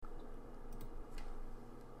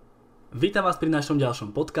Vítam vás pri našom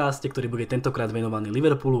ďalšom podcaste, ktorý bude tentokrát venovaný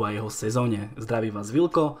Liverpoolu a jeho sezóne. Zdraví vás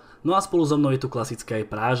Vilko, no a spolu so mnou je tu klasická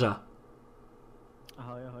aj Práža.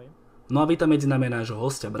 Ahoj, ahoj. No a vítam medzi nami nášho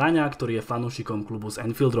hostia Braňa, ktorý je fanúšikom klubu z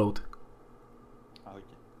Anfield Road.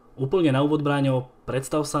 Ahojte. Úplne na úvod, Braňo,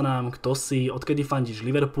 predstav sa nám, kto si, odkedy fandíš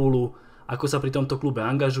Liverpoolu, ako sa pri tomto klube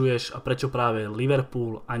angažuješ a prečo práve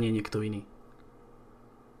Liverpool a nie niekto iný.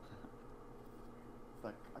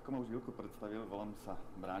 Tak, ako ma už Vilko predstavil, volám sa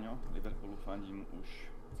Braňo, Liverpoolu fandím už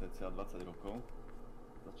cca 20 rokov.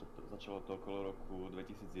 Začalo to okolo roku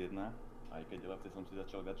 2001, aj keď v som si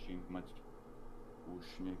začal viac všímať už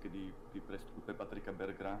niekedy pri prestupe Patrika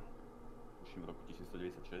Bergera, tuším v roku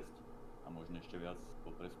 1996 a možno ešte viac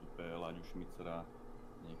po prestupe Láďu Šmicera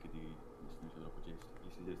niekedy, myslím, že v roku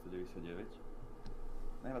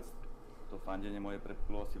 1999. Najviac to fandenie moje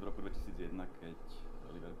preplo asi v roku 2001, keď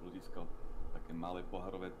Liverpool získal také malé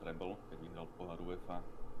pohárové treble, keď vyhral pohár UEFA,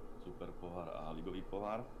 super pohár a ligový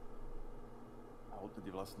pohár. A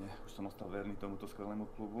odtedy vlastne už som ostal verný tomuto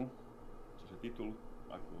skvelému klubu. Čiže titul,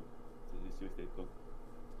 ako ste zistili z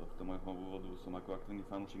tohto môjho úvodu, som ako aktívny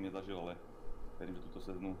fanúšik nezažil, ale verím, že túto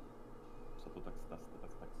sezónu sa to tak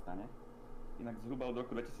stane. Inak zhruba od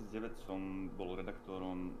roku 2009 som bol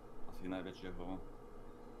redaktorom asi najväčšieho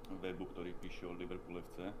webu, ktorý píše o Liverpool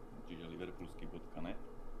FC, čiže liverpoolsky.net.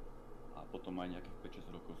 A potom aj nejakých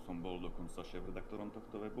 5-6 rokov som bol dokonca šéf-redaktorom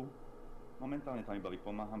tohto webu. Momentálne tam iba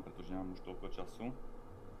vypomáham, pretože nemám už toľko času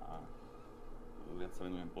a viac sa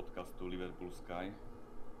venujem podcastu Liverpool Sky,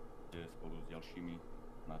 kde spolu s ďalšími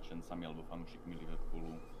nadšencami alebo fanúšikmi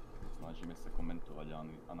Liverpoolu snažíme sa komentovať a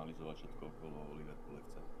analyzovať všetko okolo Liverpool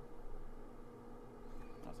FC.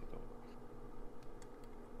 Asi to.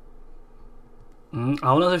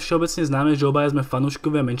 A u nás je všeobecne známe, že obaja sme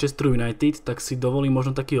fanúšikovia Manchester United, tak si dovolím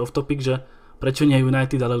možno taký off-topic, že prečo nie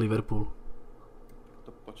United, ale Liverpool?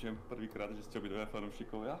 To počujem prvýkrát, že ste obidvaja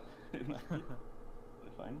fanúšikovia. To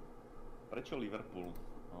je fajn. Prečo Liverpool?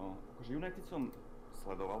 Akože United som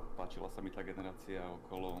sledoval, páčila sa mi tá generácia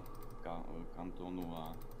okolo Cantonu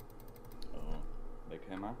a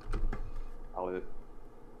Beckhama, ale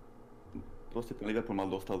proste ten Liverpool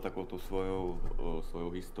mal dostal takouto svojou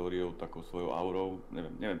históriou, takou svojou aurou,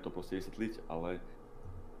 neviem to proste vysvetliť, ale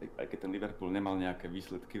aj keď ten Liverpool nemal nejaké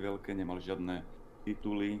výsledky veľké, nemal žiadne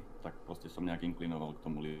tituly, tak proste som nejak inklinoval k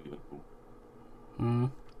tomu Liverpoolu.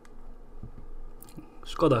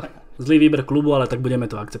 Škoda. Zlý výber klubu, ale tak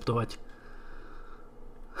budeme to akceptovať.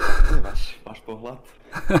 To je váš pohľad.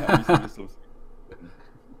 Ja myslím, že som si...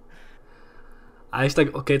 A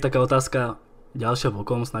ešte tak, taká otázka, ďalšia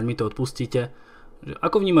bokom, snáď mi to odpustíte. Že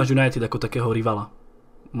ako vnímaš United ako takého rivala?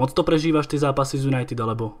 Moc to prežívaš tie zápasy z United,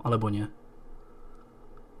 alebo nie?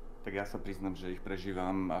 Tak ja sa priznám, že ich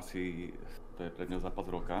prežívam asi, to je pre mňa zápas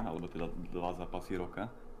roka, alebo teda 2 zápasy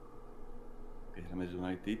roka, keď hráme z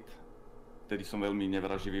United. Vtedy som veľmi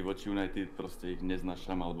nevraživý voči United, proste ich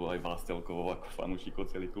neznášam, alebo aj vás celkovo ako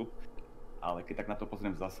fanúšikov celý klub. Ale keď tak na to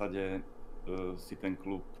pozriem v zásade, si ten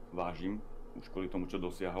klub vážim, už kvôli tomu, čo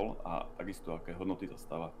dosiahol a takisto aké hodnoty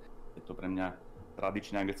zastáva. Je to pre mňa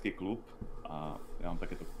tradičný anglický klub a ja mám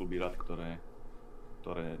takéto kluby rád, ktoré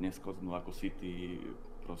nesklznú ako City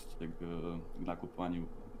proste k nakupovaniu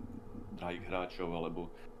drahých hráčov,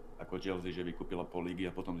 alebo ako Chelsea, že vykúpila pol ligy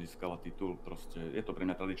a potom získala titul. Proste je to pre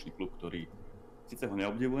mňa tradičný klub, ktorý síce ho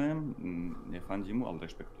neobdivujem, nefandím mu, ale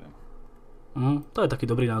rešpektujem. To je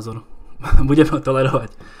taký dobrý názor. Budeme ho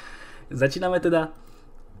tolerovať. Začíname teda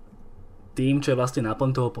tým, čo je vlastne náplň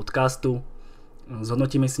toho podcastu.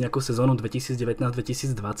 Zhodnotíme si nejakú sezónu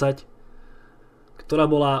 2019-2020, ktorá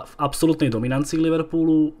bola v absolútnej dominancii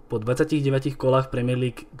Liverpoolu. Po 29 kolách Premier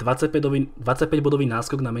League 25-bodový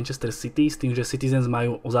náskok na Manchester City, s tým, že Citizens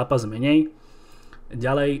majú o zápas menej.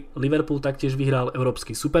 Ďalej Liverpool taktiež vyhral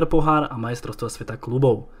Európsky superpohár a majstrovstvo sveta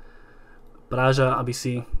klubov. Práža, aby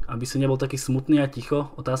si nebol taký smutný a ticho,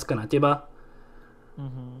 otázka na teba.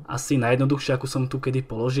 Asi najjednoduchšie, ako som tu kedy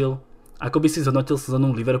položil. Ako by si zhodnotil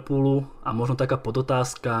sezónu Liverpoolu a možno taká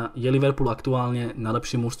podotázka, je Liverpool aktuálne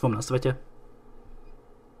najlepším mužstvom na svete?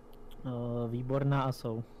 Výborná a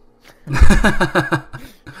jsou.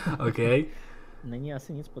 OK. Není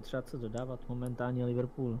asi nic potřeba se dodávat, momentálně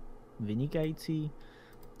Liverpool vynikající,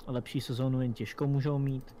 lepší sezónu jen těžko můžou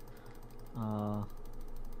mít.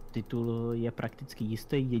 Titul je prakticky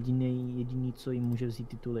jistý, jediný co jim může vzít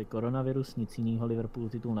titul je koronavirus, nic jiného Liverpoolu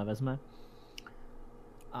titul nevezme.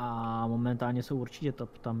 A momentálně jsou určitě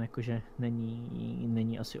top, tam jakože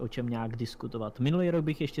není asi o čem nějak diskutovat. Minulý rok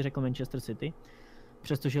bych ještě řekl Manchester City,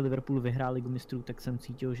 přestože Liverpool vyhrál Ligu mistrů, tak jsem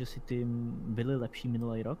cítil, že City byli lepší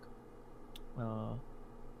minulý rok.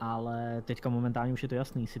 Ale teďka momentálně už je to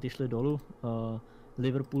jasný, City šli dolů,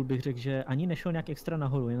 Liverpool bych řekl, že ani nešel nějak extra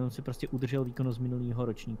nahoru, jenom si prostě udržel výkonnost z minulého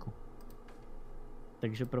ročníku.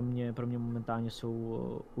 Takže pro mě momentálně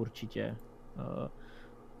jsou určitě,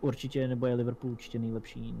 nebo je Liverpool určitě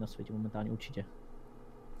nejlepší na světě momentálně, určitě.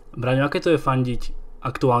 Braňo, aké to je fandiť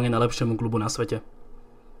aktuálne najlepšiemu klubu na svete?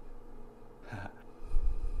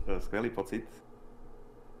 Skvelý pocit.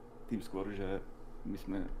 Tým skôr, že my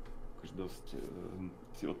sme akože dosť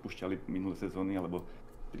si odpúšťali minulé sezóny, alebo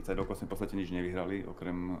 30 rokov sme v podstate nič nevyhrali,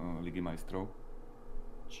 okrem Ligy majstrov.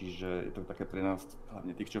 Čiže je to také pre nás,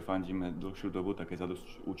 hlavne tých, čo fandíme dlhšiu dobu, také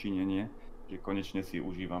zadošťučinenie, že konečne si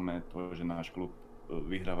užívame to, že náš klub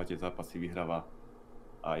vyhráva tie zápasy, vyhráva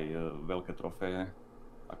aj veľké trofeje.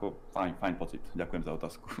 Ako fajn pocit. Ďakujem za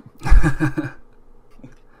otázku.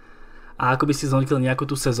 A ako by si zhodnotil nejakú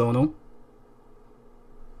tú sezónu?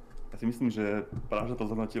 Ja si myslím, že Práža to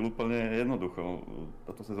zhodnotil úplne jednoducho.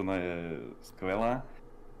 Táto sezóna je skvelá.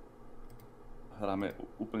 Hráme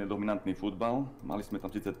úplne dominantný futbal. Mali sme tam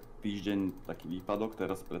síce týždeň taký výpadok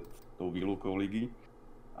teraz pred tou výlukou ligy,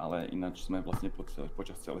 ale ináč sme vlastne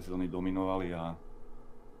počas celej sezóny dominovali a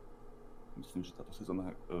myslím, že táto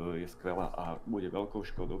sezóna je skvelá a bude veľkou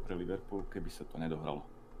škodou pre Liverpool, keby sa to nedohralo.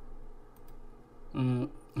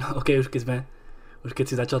 OK, už keď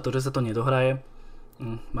si začal to, že sa to nedohraje,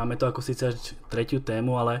 máme to ako síce až tretiu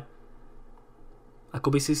tému, ale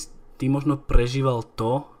ako by si ty možno prežíval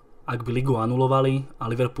to, ak by ligu anulovali a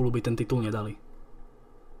Liverpoolu by ten titul nedali?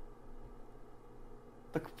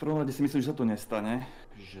 Tak v prvom rade si myslím, že sa to nestane,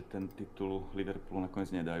 že ten titul Liverpoolu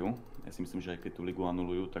nakoniec nedajú. Ja si myslím, že aj keď tú ligu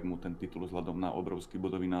anulujú, tak mu ten titul vzhľadom na obrovský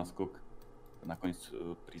bodový náskok nakoniec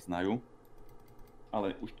priznajú.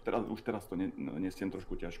 Ale už teraz to nesiem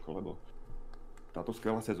trošku ťažko, lebo táto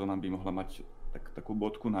skvelá sezóna by mohla mať takú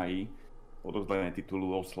bodku na i, odovzdanie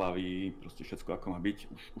titulu, oslavy, proste všetko ako má byť.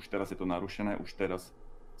 Už teraz je to narušené, už teraz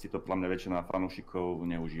si to podľa mňa väčšina fanúšikov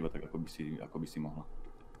neužíva tak, ako by si mohla.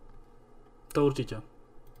 To určite.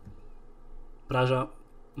 Práža,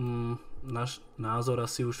 náš názor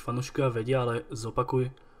asi už fanúšikovia vedia, ale zopakuj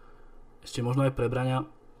ešte možno aj pre Braňa.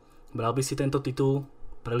 Bral by si tento titul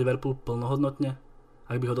pre Liverpool plnohodnotne,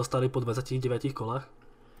 ak by ho dostali po 29 kolách?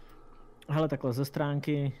 Hele, takhle ze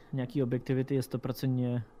stránky nějaký objektivity je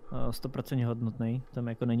 100% hodnotný, tam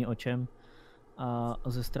jako není o čem. A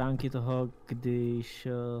ze stránky toho, když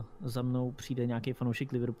za mnou přijde nějaký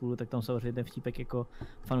fanoušek Liverpoolu, tak tam samozřejmě ten vtípek jako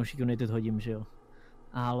fanoušek United hodím, že jo.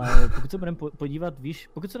 Ale pokud se budeme podívat, víš,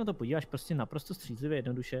 pokud se na to podíváš prostě naprosto střízlivě,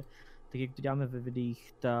 jednoduše, tak jak to děláme ve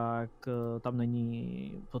videích, tak tam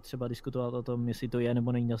není potřeba diskutovat o tom, jestli to je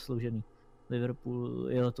nebo není zasloužený. Liverpool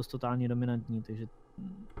je letos totálně dominantní, takže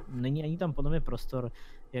není ani tam podle mě prostor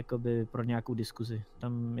jakoby pro nějakou diskuzi.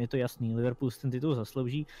 Tam je to jasný, Liverpool si ten titul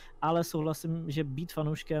zaslouží, ale souhlasím, že být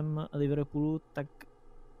fanouškem Liverpoolu, tak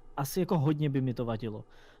asi jako hodně by mi to vadilo,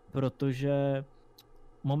 protože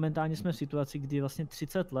momentálně jsme v situaci, kdy vlastně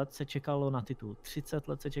 30 let se čekalo na titul. 30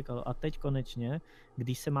 let se čekalo a teď konečně,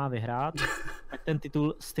 když se má vyhrát, tak ten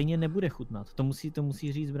titul stejně nebude chutnat. To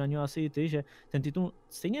musí říct, Braňo, asi i ty, že ten titul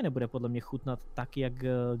stejně nebude podle mě chutnat tak, jak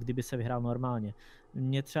kdyby se vyhrál normálně.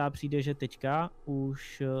 Mně třeba přijde, že teďka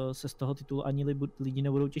už se z toho titulu ani lidi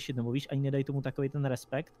nebudou těšit, nebo víš, ani nedají tomu takový ten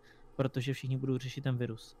respekt, protože všichni budou řešit ten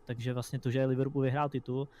virus. Takže vlastně to, že Liverpool vyhrál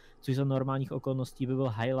titul, což za normálních okolností by byl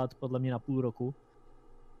highlight podle mě na půl roku,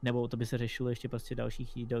 nebo to by se řešilo ještě prostě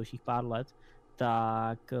dalších pár let,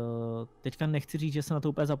 tak teďka nechci říct, že se na to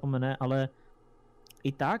úplně zapomene, ale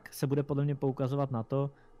i tak se bude podle mě poukazovat na to,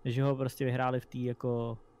 že ho prostě vyhráli v té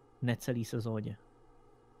jako necelý sezóně.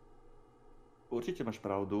 Určite máš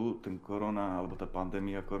pravdu, ten korona, alebo tá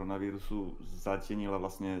pandémia koronavírusu zatienila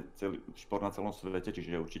vlastne celý šport na celom svete,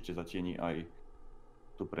 čiže určite zatieni aj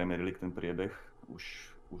tú Premier League, ten priebeh.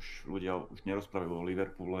 Už ľudia už nerozprávajú o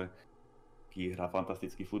Liverpoole, aký hrá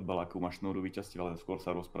fantastický futbal, akú má šnúru víťazstiev, ale skôr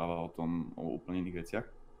sa rozpráva o tom, o úplne iných veciach.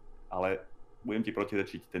 Ale budem ti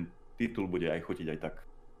protirečiť, ten titul bude aj chutiť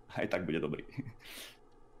aj tak bude dobrý.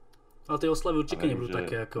 Ale tie oslavy určite nebudú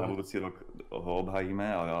také ako... Na budúci rok ho obhajíme,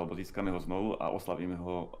 alebo získame ho znovu a oslavíme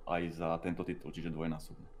ho aj za tento titul, čiže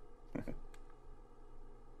dvojnásobne.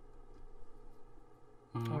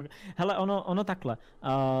 Hele, ono takhle.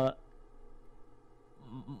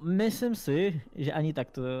 Myslím si, že ani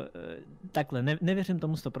takhle, nevěřím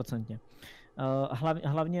tomu 100%.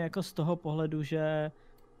 Hlavně jako z toho pohledu, že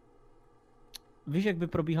víš, jak by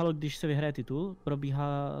probíhalo, když se vyhraje titul?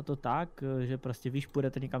 Probíhá to tak, že prostě víš,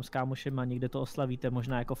 půjdete někam s kámošem a někde to oslavíte,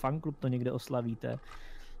 možná jako fanklub to někde oslavíte.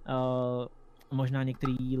 Možná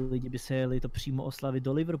některý lidi by se jeli to přímo oslavit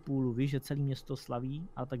do Liverpoolu, víš, že celé město slaví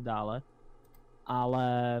a tak dále.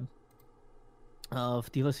 Ale v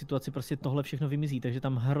téhle situaci prostě tohle všechno vymizí, takže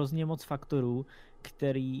tam hrozně moc faktorů,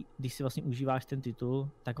 který, když si vlastně užíváš ten titul,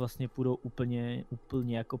 tak vlastně půjdou úplně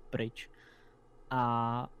jako pryč.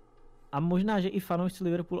 A možná, že i fanoušci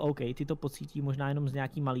Liverpool, OK, ty to pocítí možná jenom z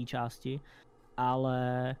nějaký malý části,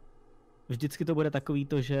 ale vždycky to bude takový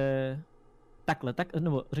to, že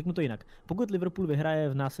nebo řeknu to jinak. Pokud Liverpool vyhraje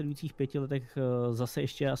v následujících 5 letech zase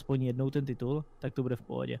ještě aspoň jednou ten titul, tak to bude v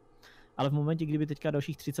pohodě. Ale v momentě, kdyby teďka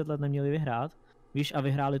dalších 30 let neměli vyhrát, víš, a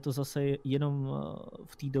vyhráli to zase jenom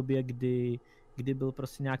v té době, kdy byl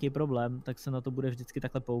prostě nějaký problém, tak se na to bude vždycky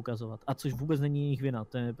takhle poukazovat. A což vůbec není jejich vina,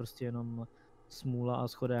 to je prostě jenom smůla a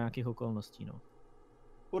schoda nějakých okolností, no.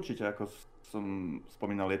 Určite, ako som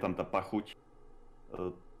spomínal, je tam tá pachuť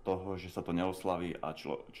toho, že sa to neoslaví a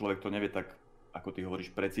človek to nevie tak, ako ty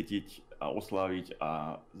hovoríš, precítiť a oslaviť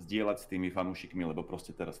a zdieľať s tými fanúšikmi, lebo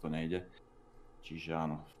proste teraz to nejde. Čiže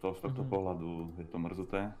áno, z tohto pohľadu je to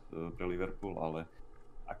mrzuté pre Liverpool, ale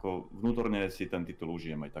ako vnútorne si ten titul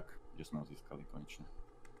užijem aj tak, že sme ho získali konečne.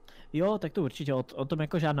 Jo, tak to určitě, o tom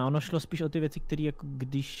jako žádná, ono šlo spíš o ty věci, které jako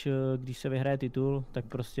když se vyhraje titul, tak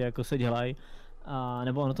prostě jako se dělají. A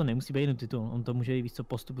nebo ono to nemusí být jen titul, on to může být víc co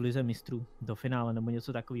postup v lize mistrů do finále nebo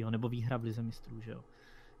něco takového, nebo výhra v lize mistrů, že jo.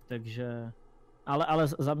 Takže, ale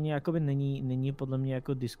za mě jakoby není podle mě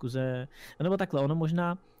jako diskuze, nebo takhle, ono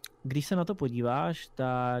možná, když se na to podíváš,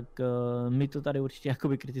 tak my to tady určitě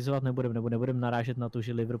jakoby kritizovat nebudeme, nebo nebudeme narážet na to,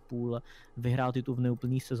 že Liverpool vyhrál titul v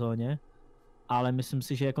neúplné sezóně, ale myslím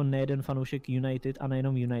si, že jako nejeden fanoušek United a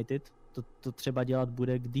nejenom United to třeba dělat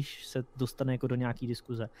bude, když se dostane jako do nějaký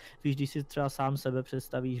diskuze. Víš, když si třeba sám sebe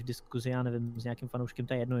představíš v diskuzi, já nevím, s nějakým fanouškem,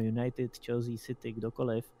 to je jedno, United, Chelsea, City,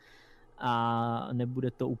 kdokoliv, a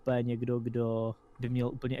nebude to úplně někdo, kdo by měl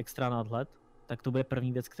úplně extra nadhled, tak to bude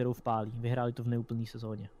první věc, kterou vpálí. Vyhráli to v neúplné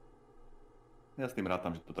sezóně. Ja s tým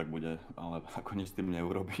rátam, že to tak bude, ale ako nič s tým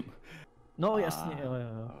neurobím. No jasně, jo.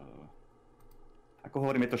 Ako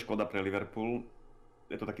hovorím, je to škoda pre Liverpool.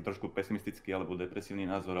 Je to taký trošku pesimistický alebo depresívny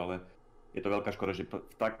názor, ale je to veľká škoda, že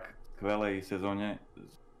v tak skvelej sezóne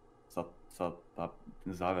sa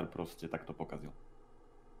ten záver proste takto pokazil.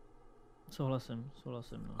 Souhlasím,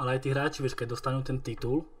 no. Ale aj tí hráči, vieš, keď dostanú ten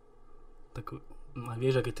titul, tak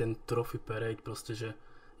vieš, aký ten trophy parade, proste, že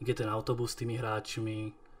je ten autobus s tými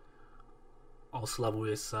hráčmi,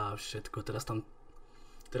 oslavuje sa všetko, teraz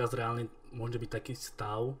reálne môže byť taký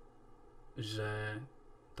stav, že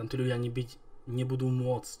tam tí ľudia ani byť nebudú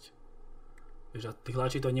môcť. Vieš, a tí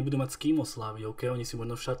hráči to nebudú mať s kým osláviť, ok, oni si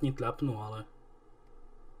možno v šatni tľapnú, ale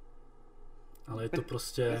je to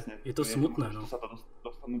proste, je to smutné, no. Že sa to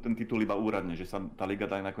dostanú ten titul iba úradne, že sa tá liga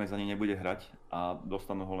nakoniec ani nebude hrať a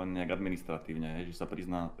dostanú ho len nejak administratívne, že sa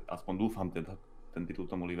prizná, aspoň dúfam teda, ten titul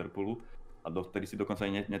tomu Liverpoolu a dovtedy si dokonca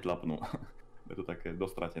ani netlapnú. Je to také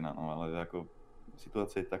dostratená, no, ale ako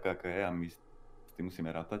situácia je taká, aká je a my s tým musíme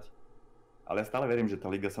rátať. Ale ja stále verím, že tá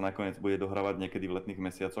liga sa nakoniec bude dohrávať niekedy v letných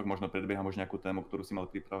mesiacoch, možno predbieham už nejakú tému, ktorú si mal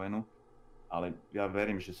pripravenú, ale ja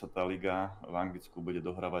verím, že sa tá liga v Anglicku bude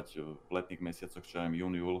dohrávať v letných mesiacoch, čo aj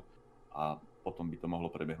jún, júl, a potom by to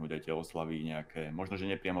mohlo prebehnúť aj tie oslavy nejaké, možno že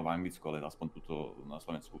nie priamo v Anglicku, ale aspoň tuto na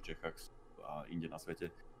Slovensku, v Čechách a inde na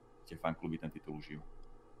svete, tie fankluby ten titul užijú.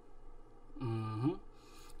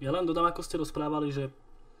 Ja len dodám, ako ste rozprávali, že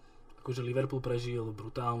akože Liverpool prežil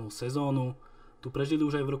brutálnu sezónu, tu prežili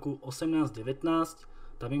už aj v roku 18-19,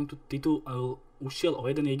 tam im tu titul ušiel o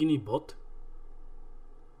jeden jediný bod,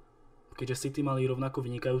 keďže City mali rovnako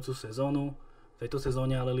vynikajúcu sezónu. V tejto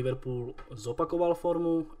sezóne ale Liverpool zopakoval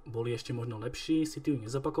formu, boli ešte možno lepší, City ju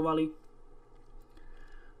nezopakovali.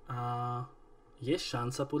 A je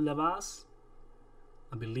šanca podľa vás,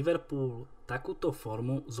 aby Liverpool takúto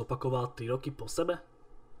formu zopakoval 3 roky po sebe?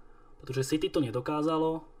 Protože City to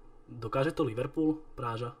nedokázalo, dokáže to Liverpool,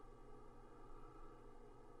 Práža?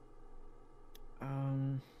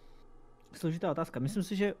 Složitá otázka. Myslím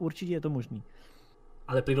si, že určitě je to možný.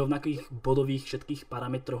 Ale pri rovnakých bodových všetkých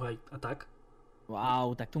parametroch aj a tak?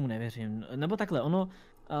 Wow, tak tomu nevěřím. Nebo takhle, ono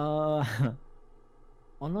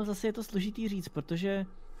zase je to složitý říct, protože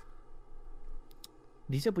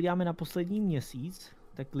když se podíváme na poslední měsíc,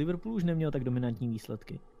 tak Liverpool už neměl tak dominantní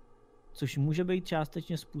výsledky. Což může být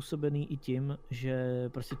částečně způsobený i tím, že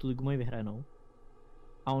prostě tu ligu mají vyhranou.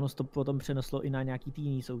 A ono se to potom přeneslo i na nějaký ty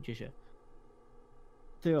jiný soutěže.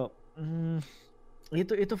 Tyjo,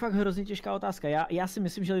 je to fakt hrozně těžká otázka. Já si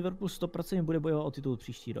myslím, že Liverpool 100% bude bojovat o titul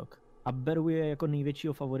příští rok. A beru je jako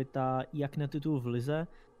největšího favorita jak na titul v lize,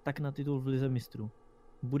 tak na titul v lize mistrů.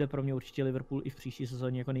 Bude pro mě určitě Liverpool i v příští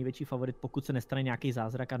sezóně jako největší favorit, pokud se nestane nějaký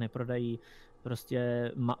zázrak a neprodají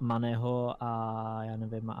prostě Maného a já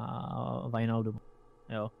nevím, a Wijnaldum.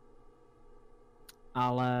 Jo.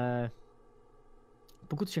 Ale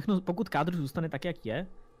pokud kádr zůstane tak, jak je,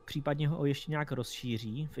 případně ho ještě nějak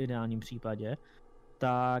rozšíří v ideálním případě,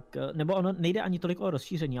 tak, nebo ono nejde ani tolik o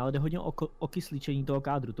rozšíření, ale jde hodně o kysličení toho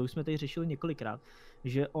kádru. To už jsme tady řešili několikrát,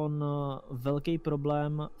 že velký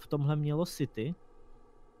problém v tomhle mělo City.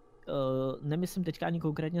 Nemyslím teďka ani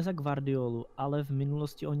konkrétně za Guardiolu, ale v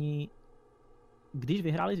minulosti oni, když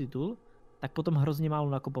vyhráli titul, tak potom hrozně málo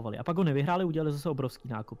nakupovali. A pak ho nevyhráli, udělali zase obrovský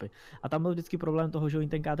nákupy. A tam byl vždycky problém toho, že oni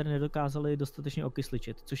ten kádr nedokázali dostatečně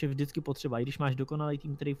okysličit, což je vždycky potřeba. I když máš dokonalý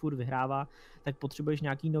tým, který furt vyhrává, tak potřebuješ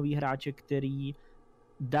nějaký nový hráče, který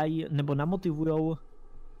dají nebo namotivujou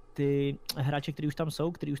ty hráče, kteří už tam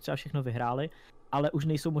jsou, kteří už třeba všechno vyhráli, ale už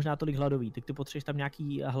nejsou možná tolik hladoví. Tak ty potřebuješ tam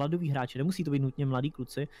nějaký hladový hráče. Nemusí to být nutně mladí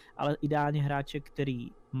kluci, ale ideálně hráče,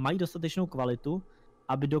 který mají dostatečnou kvalitu,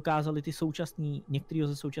 aby dokázali některého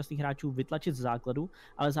ze současných hráčů vytlačit z základu,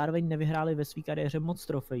 ale zároveň nevyhráli ve své kariéře moc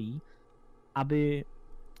trofejí, aby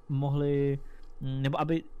mohli, nebo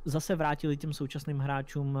aby zase vrátili těm současným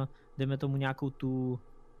hráčům, dejme tomu nějakou tu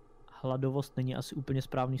hladovost, není asi úplně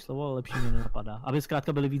správný slovo, ale lepší mě nenapadá. Aby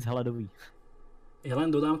zkrátka byli víc hladoví. Ja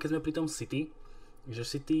len dodám, keď sme pri tom City, že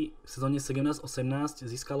City v sezóne 17-18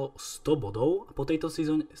 získalo 100 bodov a po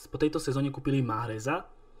tejto sezóne kúpili Mahreza.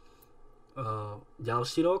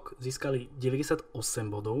 Ďalší rok získali 98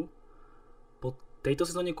 bodov. Po tejto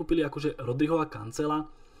sezóne kúpili akože Rodryhova Cancela.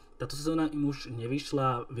 Táto sezóna im už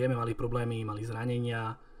nevyšla, vieme, mali problémy, mali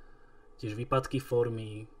zranenia, tiež výpadky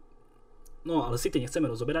formy. No ale City nechceme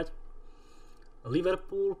rozoberať.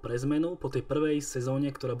 Liverpool pre zmenu po tej prvej sezóne,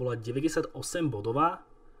 ktorá bola 98 bodová,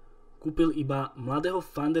 kúpil iba mladého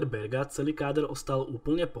Van der Berga, celý káder ostal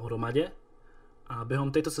úplne pohromade a behom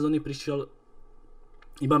tejto sezóny prišiel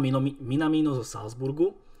iba Minamino zo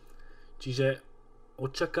Salzburgu, čiže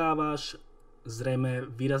očakávaš zrejme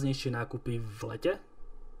výraznejšie nákupy v lete?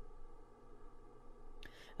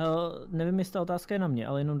 Nevím, jestli ta otázka je na mě,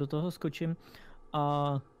 ale jenom do toho skočím.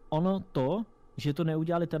 Ono to, že to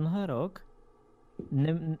neudělali tenhle rok,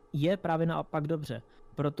 je právě naopak dobře,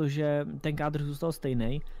 protože ten kádr zůstal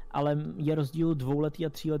stejný, ale je rozdíl 2letý a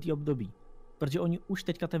 3letý období. Protože oni už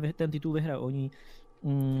teďka ten titul vyhrají.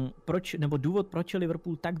 Důvod, proč je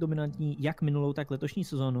Liverpool tak dominantní jak minulou, tak letošní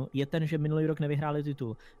sezónu, je ten, že minulý rok nevyhráli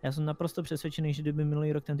titul. Já jsem naprosto přesvědčený, že kdyby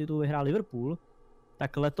minulý rok ten titul vyhrál Liverpool,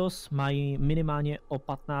 tak letos mají minimálně o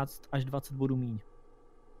 15 až 20 bodů míň.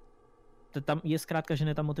 Tam je zkrátka, že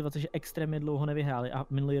ne ta motivace, že extrémně dlouho nevyhráli a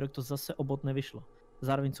minulý rok to zase o bod nevyšlo.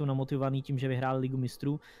 Zároveň jsou namotivovaní tím, že vyhráli Ligu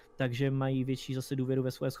mistrů, takže mají větší zase důvěru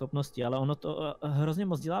ve svoje schopnosti, ale ono to hrozně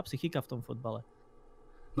moc dělá psychika v tom fotbale.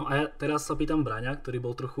 No a ja teraz sa pýtam Braňa, ktorý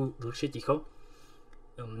bol trochu dlhšie ticho.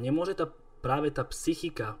 Nemôže práve tá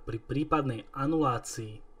psychika pri prípadnej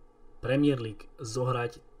anulácii Premier League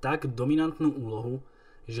zohrať tak dominantnú úlohu,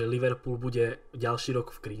 že Liverpool bude ďalší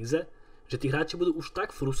rok v kríze? Že tí hráči budú už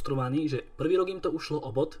tak frustrovaní, že prvý rok im to ušlo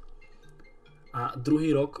o bod a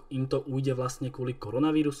druhý rok im to ujde vlastne kvôli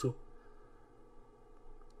koronavírusu?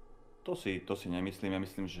 To si nemyslím. Ja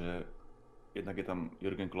myslím, že jednak je tam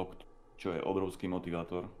Jürgen Klopp, čo je obrovský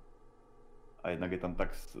motivátor, a jednak je tam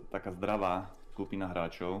taká zdravá skupina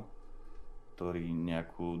hráčov, ktorí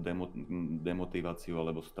nejakú demotiváciu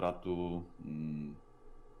alebo stratu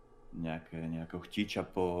nejakého chtíča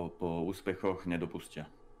po úspechoch nedopustia.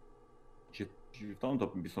 Čiže v tomto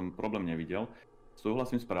by som problém nevidel.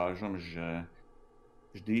 Súhlasím s Prážom, že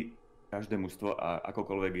vždy každé mužstvo, a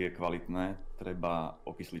akokoľvek je kvalitné, treba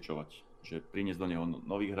okysličovať. Že priniesť do neho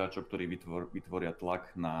nových hráčov, ktorí vytvoria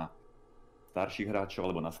tlak na starších hráčov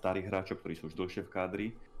alebo na starých hráčov, ktorí sú už dlhšie v kádri,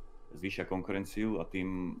 zvýšia konkurenciu a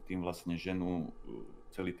tým vlastne ženú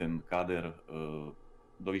celý ten káder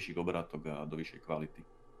do vyšších obrátok a do vyššej kvality.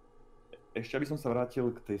 Ešte aby som sa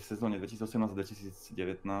vrátil k tej sezóne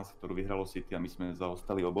 2018-2019, ktorú vyhralo City a my sme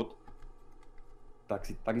zaostali o bod, tak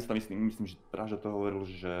si takisto myslím, že Práža to hovoril,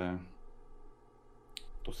 že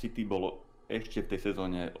to City bolo ešte v tej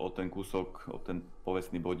sezóne o ten kúsok, o ten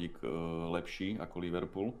povestný bodík lepší ako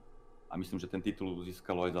Liverpool. A myslím, že ten titul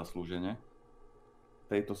získalo aj zaslúžene. V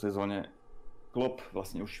tejto sezóne Klopp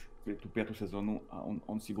vlastne už je tú 5. sezónu a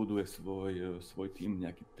on si buduje svoj tím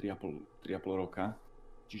nejaký 3,5 roka.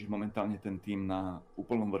 Čiže momentálne ten tím na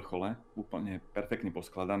úplnom vrchole, úplne perfektne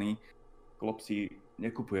poskladaný. Klopp si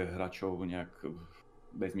nekupuje hráčov nejak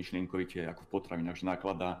bezmyšlienkovite ako v potravinách, že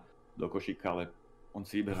nakladá do košíka, ale on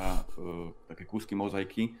si vyberá také kúsky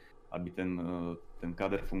mozaiky, aby ten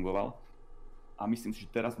káder fungoval. A myslím si,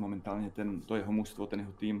 že teraz momentálne to jeho mužstvo, ten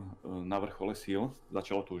jeho tím na vrchole síl.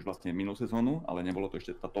 Začalo to už vlastne minulú sezónu, ale nebolo to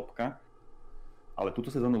ešte tá topka. Ale túto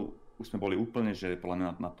sezónu už sme boli úplne, že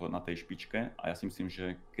podľa mňa na tej špičke. A ja si myslím,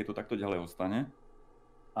 že keď to takto ďalej ostane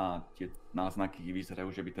a tie náznaky vyzerajú,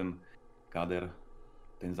 že by ten káder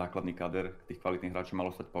ten základný kader tých kvalitných hráčov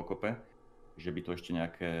malo stať pokope, že by to ešte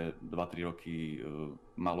nejaké 2-3 roky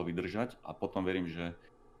malo vydržať a potom verím, že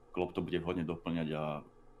Klopp to bude vhodne doplňať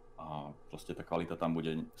a proste tá kvalita tam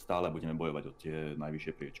bude stále, budeme bojovať o tie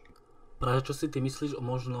najvyššie priečky. Práve čo si ty myslíš o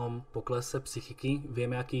možnom poklese psychiky?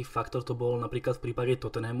 Vieme, aký faktor to bol napríklad v prípade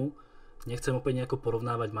Tottenhamu. Nechcem opäť nejako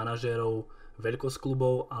porovnávať manažérov, veľkosť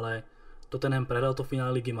klubov, ale Tottenham prehral to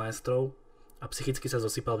finále Ligy majstrov a psychicky sa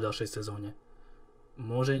zosypal v ďalšej sezóne.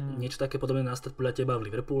 Môže niečo také podobné nastať podľa teba v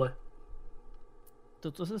Liverpoole?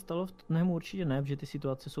 To, co se stalo v Tottenhamu, určitě ne, protože ty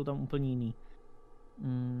situace jsou tam úplně jiný.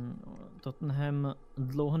 Tottenham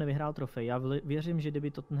dlouho nevyhrál trofej. Já věřím, že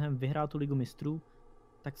kdyby Tottenham vyhrál tu Ligu mistrů,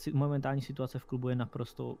 tak si momentální situace v klubu je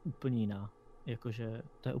naprosto úplně jiná. Jakože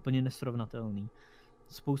to je úplně nesrovnatelný.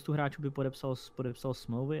 Spoustu hráčů by podepsal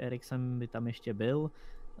smlouvy, Eriksen by tam ještě byl,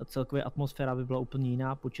 celkově atmosféra by byla úplně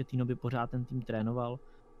jiná, Pochettino by pořád ten tým trénoval,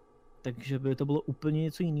 takže by to bylo úplně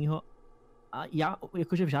něco jiného. A já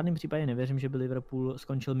jakože v žádném případě nevěřím, že by Liverpool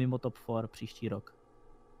skončil mimo top 4 příští rok.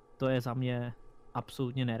 To je za mě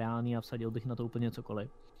absolútne nereálny a vsadil bych na to úplne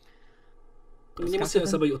cokoliv. Nemusíme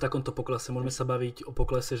sa baviť o takomto poklese, môžeme sa baviť o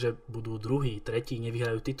poklese, že budú druhý, tretí,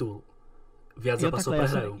 nevyhrajú titul. Viac zápasov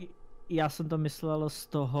prehrajú. Já jsem to myslel z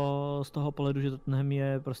toho pohledu, že Tottenham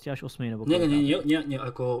je prostě až 8. nebo Nie,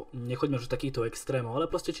 ako nechoďme už do takýchto extrémov, ale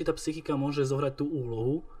proste či tá psychika môže zohrať tú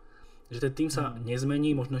úlohu, že ten tým sa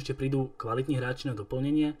nezmení, možno ešte prídu kvalitní hráči na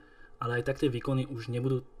doplnenie, ale aj tak tie výkony už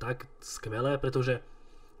nebudú tak skvelé, pretože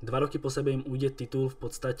 2 roky po sebe im ujde titul, v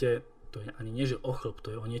podstate to je ani nie že o chlb,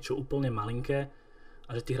 to je o niečo úplne malinké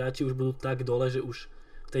a že tí hráči už budú tak dole, že už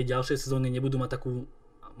v tej ďalšej sezóne nebudú mať takú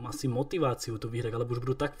asi motiváciu to vyhrať, alebo už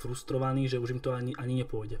budú tak frustrovaní, že už im to ani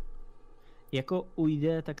nepôjde. Jako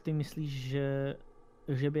ujde, tak ty myslíš,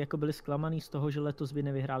 že by jako byli zklamaní z toho, že letos by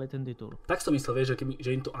nevyhráli ten titul? Tak som myslel, vieš,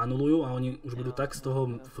 že im to anulujú a oni už budú tak z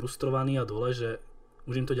toho frustrovaní a dole, že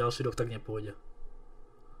už im to ďalší rok tak nepôjde.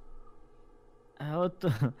 Hele, to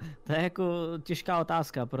je jako těžká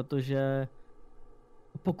otázka, protože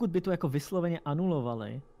pokud by to jako vysloveně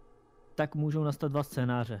anulovali, tak můžou nastat 2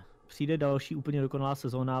 scénáře. Přijde další úplně dokonalá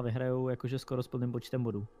sezóna a vyhrajou jakože skoro s plným počtem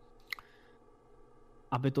bodů.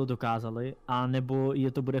 Aby to dokázali, a nebo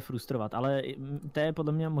je to bude frustrovat. Ale to je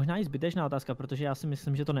podle mě možná i zbytečná otázka, protože já si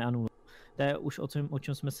myslím, že to neanulují. To je už o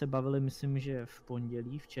čem jsme se bavili, myslím, že v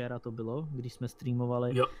pondělí, včera to bylo, když jsme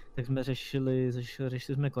streamovali, jo. Tak jsme řešili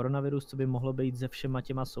jsme koronavirus, co by mohlo být se všema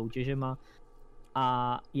těma soutěžema.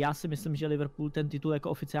 A já si myslím, že Liverpool ten titul jako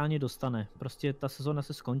oficiálně dostane. Prostě ta sezona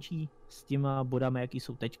se skončí s těma bodama, jaký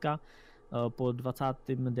jsou teďka, po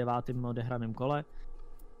 29. odehraném kole.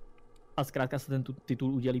 A zkrátka se ten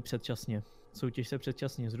titul udělí předčasně. Soutěž se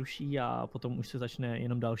předčasně zruší a potom už se začne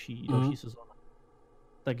jenom další sezóna.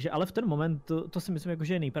 Takže, ale v ten moment, to si myslím, jako,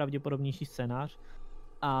 že je nejpravděpodobnější scénář.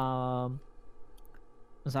 A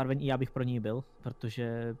zároveň i já bych pro něj byl,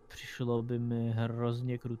 protože přišlo by mi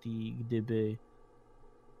hrozně krutý, kdyby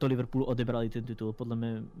to Liverpool odebrali ten titul, podle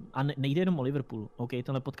mě. A nejde jenom o Liverpoolu. OK,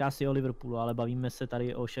 tenhle podcast je o Liverpoolu, ale bavíme se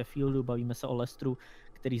tady o Sheffieldu, bavíme se o Leicesteru,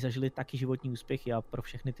 který zažili taky životní úspěchy a pro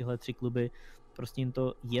všechny tyhle 3 kluby prostě jim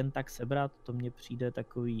to jen tak sebrat, to mně přijde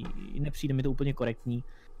takový, nepřijde mi to úplně korektní.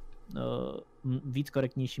 Víc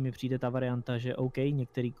korektnější mi přijde ta varianta, že OK,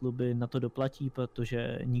 některé kluby na to doplatí,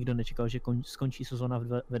 protože nikdo nečekal, že skončí sezona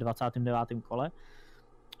ve 29. kole,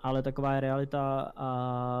 ale taková je realita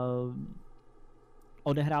a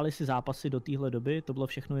odehráli si zápasy do téhle doby, to bylo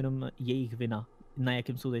všechno jenom jejich vina, na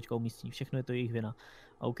jakém jsou teďka umístění, všechno je to jejich vina.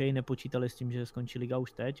 OK, nepočítali s tím, že skončí liga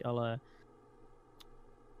už teď,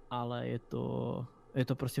 ale je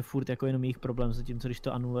to prostě furt jako jenom jejich problém, zatímco když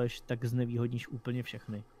to anuluješ, tak znevýhodníš úplně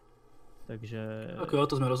všechny. Takže... Ok,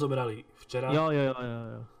 to sme rozoberali včera. Jo.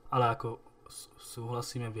 Ale ako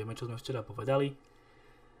súhlasíme, vieme, čo sme včera povedali.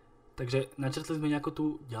 Takže načrtli sme nejakú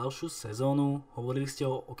tú ďalšiu sezónu, hovorili ste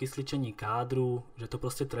o okysličení kádru, že to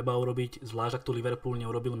proste treba urobiť, zvlášť ak to Liverpool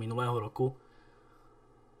neurobil minulého roku.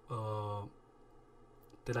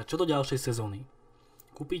 Teda čo do ďalšej sezóny?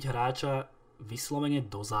 Kúpiť hráča vyslovene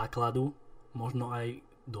do základu, možno aj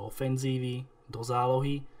do ofenzívy, do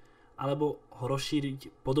zálohy, alebo ho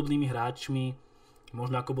rozšíriť podobnými hráčmi,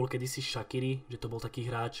 možno ako bol kedysi Shaqiri, že to bol taký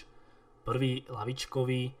hráč prvý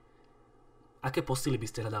lavičkový. Aké posily by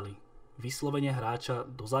ste hľadali? Vyslovene hráča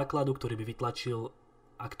do základu, ktorý by vytlačil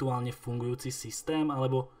aktuálne fungujúci systém,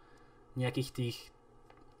 alebo nejakých tých,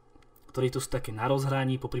 ktorí tu sú také na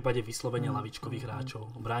rozhraní, po prípade vyslovene lavičkových hráčov?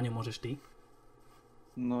 Bráňo, môžeš ty?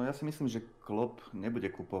 No ja si myslím, že Klopp nebude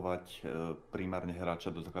kupovať primárne hráča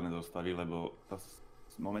do základnej zostavy, lebo tá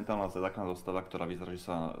momentálna základná zostava, ktorá vyzerá, že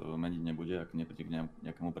sa meniť nebude, ak nepríde k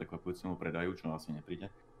nejakému prekvapujúcemu predaju, čo asi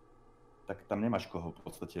nepríde, tak tam nemáš koho v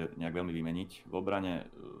podstate nejak veľmi vymeniť. V obrane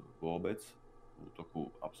vôbec, v útoku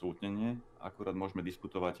absolútne nie. Akurát môžeme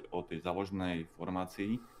diskutovať o tej záložnej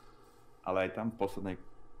formácii, ale aj tam v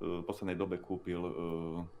poslednej dobe kúpil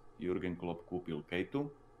Jurgen Klopp kúpil Kejtu,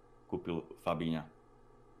 kúpil Fabíňa.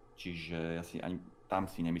 Čiže ja si ani tam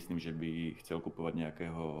si nemyslím, že by chcel kupovať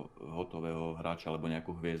nejakého hotového hráča alebo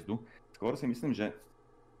nejakú hviezdu. Skôr si myslím, že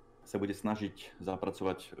sa bude snažiť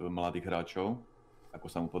zapracovať mladých hráčov, ako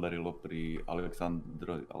sa mu podarilo pri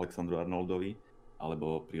Alexandru Arnoldovi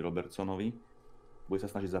alebo pri Robertsonovi. Bude sa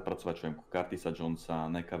snažiť zapracovať Curtisa Jonesa,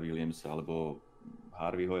 Necka Williamsa alebo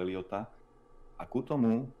Harveyho Elliota. A ku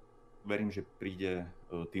tomu verím, že príde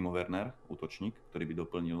Timo Werner, útočník, ktorý by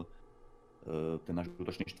doplnil ten náš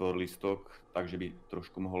útočný štvorlistok, takže by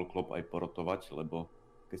trošku mohol Klopp aj porotovať, lebo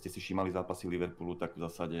keď ste si všímali zápasy Liverpoolu, tak v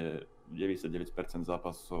zásade 99%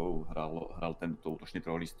 zápasov hral tento útočný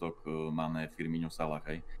trojlistok Mané, Firmino, Salah,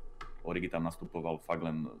 hej. Origi tam nastupoval fakt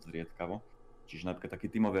len zriedkavo. Čiže napríklad taký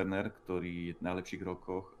Timo Werner, ktorý je v najlepších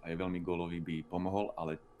rokoch a je veľmi gólový, by pomohol,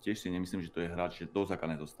 ale tiež si nemyslím, že to je hráč, že do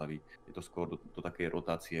základnej zostavy. Je to skôr do takej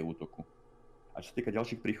rotácie útoku. A čo sa týka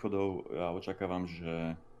ďalších príchodov, ja očakávam,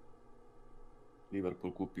 že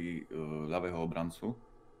Liverpool kúpi ľavého obrancu,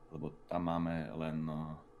 lebo tam máme len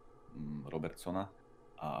Robertsona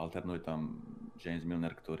a alternuje tam James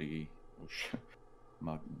Milner, ktorý už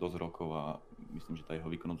má dosť rokov a myslím, že tá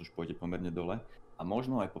jeho výkonnosť už pôjde pomerne dole. A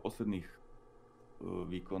možno aj po posledných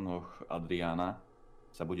výkonoch Adriana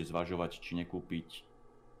sa bude zvažovať, či nekúpiť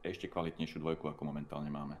ešte kvalitnejšiu dvojku, ako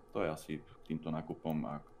momentálne máme. To je asi týmto nákupom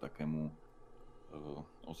a k takému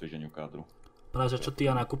osvieženiu kádru. Práve, že čo ty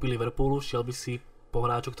a nakúpi Liverpoolu, šiel by si po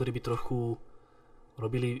hráčoch, ktorí by trochu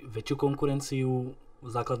robili väčšiu konkurenciu v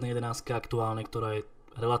základnej 11 aktuálnej, ktorá je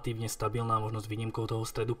relatívne stabilná, možno s výnimkou toho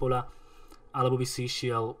stredu poľa, alebo by si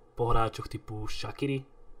išiel po hráčoch typu Shaqiri?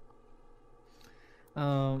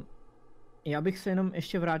 Já bych se jenom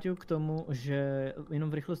ještě vrátil k tomu, že jenom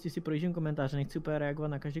v rychlosti si projíždím komentáře, nechci úplně reagovat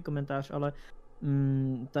na každý komentář, ale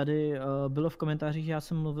tady bylo v komentářích, že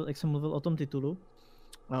jak jsem mluvil o tom titulu,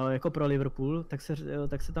 jako pro Liverpool,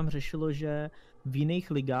 tak se tam řešilo, že v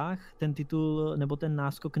jiných ligách ten titul nebo ten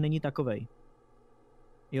náskok není takovej.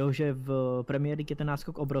 Jo, že v Premier League je ten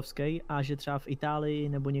náskok obrovský a že třeba v Itálii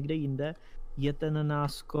nebo někde jinde je ten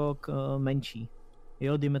náskok menší.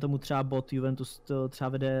 Jo, dejme tomu třeba bod, Juventus to třeba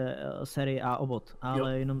vede sérii A o bod,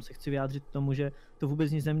 ale jenom se chci vyjádřit k tomu, že to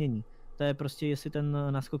vůbec nic nemění. To je prostě, jestli ten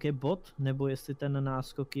náskok je bod, nebo jestli ten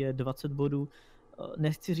náskok je 20 bodů.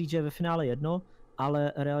 Nechci říct, že je ve finále jedno,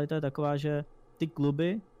 ale realita je taková, že ty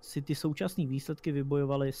kluby si ty současné výsledky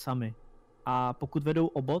vybojovaly sami. A pokud vedou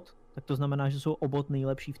o bod, tak to znamená, že jsou o bod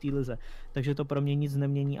nejlepší v té lize. Takže to pro mě nic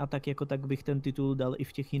nemění a tak jako tak bych ten titul dal i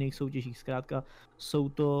v těch jiných soutěžích. Zkrátka jsou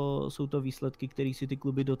to výsledky, které si ty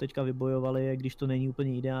kluby doteďka vybojovaly, když to není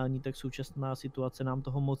úplně ideální, tak současná situace nám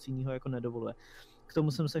toho moc jiného jako nedovoluje. K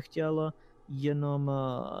tomu jsem se chtěl jenom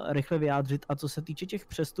rychle vyjádřit a co se týče těch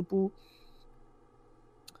přestupů,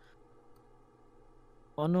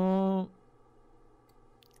 ono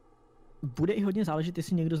bude i hodně záležet,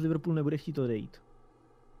 jestli někdo z Liverpoolu nebude chtít odejít.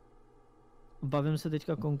 Bavím se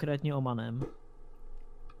teďka konkrétně o Manem,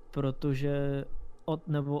 protože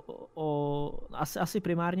asi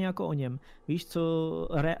primárně jako o něm. Víš co,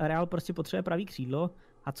 Real prostě potřebuje pravý křídlo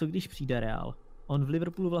a co když přijde Real? On v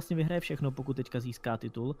Liverpoolu vlastně vyhraje všechno, pokud teďka získá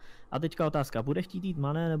titul. A teďka otázka, bude chtít jít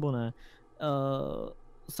Mané nebo ne?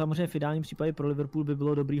 Samozřejmě v ideálním případě pro Liverpool by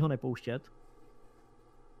bylo dobrý ho nepouštět.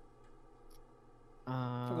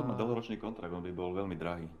 Tak on má dlhoročný kontrakt, on by byl velmi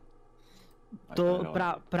drahý. To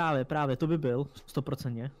právě, to by byl,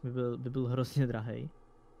 100%, by byl hrozně drahej.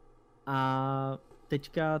 A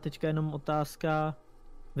teďka jenom otázka,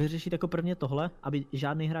 vyřešit jako prvně tohle, aby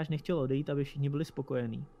žádný hráč nechtěl odejít, aby všichni byli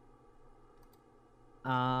spokojení.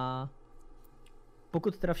 A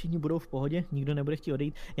pokud teda všichni budou v pohodě, nikdo nebude chtít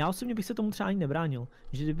odejít. Já osobně bych se tomu třeba ani nebránil,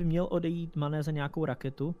 že kdyby měl odejít Mané za nějakou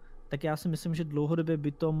raketu, tak já si myslím, že dlouhodobě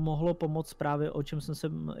by to mohlo pomoct právě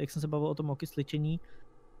jak jsem se bavil o tom okysličení,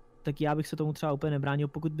 tak já bych se tomu třeba úplně nebránil,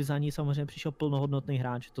 pokud by za ní samozřejmě přišel plnohodnotný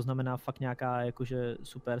hráč, to znamená fakt nějaká jakože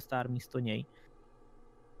superstar místo něj.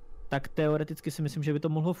 Tak teoreticky si myslím, že by to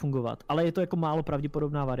mohlo fungovat, ale je to jako málo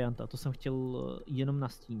pravděpodobná varianta, to jsem chtěl jenom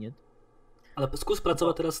nastínit. Ale zkus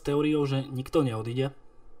pracovat teda s teoriou, že nikto neodíde.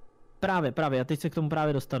 Právě, a teď se k tomu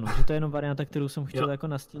právě dostanu, že to je jenom varianta, kterou jsem chtěl jako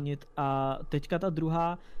nastínit a teďka ta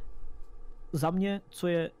druhá, za mě, co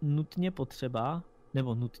je nutně potřeba,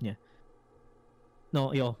 nebo nutně,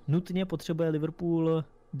 nutně potřebuje Liverpool,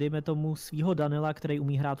 dejme tomu, svýho Danila, který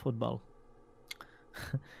umí hrát fotbal.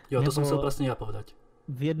 Jo, to jsem chcel vlastně já povedať.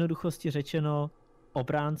 V jednoduchosti řečeno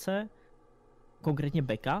obránce, konkrétně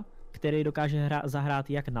beka, který dokáže zahrát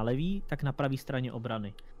jak na levý, tak na pravý straně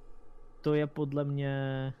obrany. To je podle mě...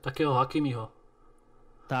 Takého Hakimiho.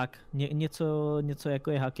 Tak, něco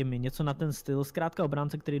jako je Hakimi, něco na ten styl, zkrátka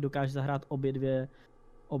obránce, který dokáže zahrát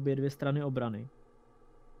obě dvě strany obrany.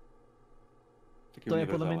 Taký to je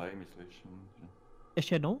podle mě... myslíš?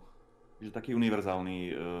 Ještě jednou? Že taký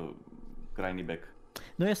univerzální krajný back.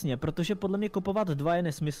 No jasně, protože podle mě kopovat dva je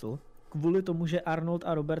nesmysl. Kvůli tomu, že Arnold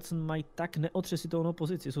a Robertson mají tak neotřesitelnou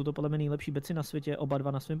pozici. Jsou to podle mě nejlepší beci na světě, oba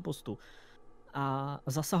dva na svém postu. A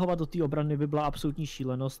zasahovat do té obrany by byla absolutní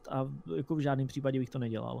šílenost a jako v žádném případě bych to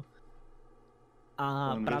nedělal.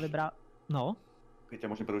 A právě no? Keď ťa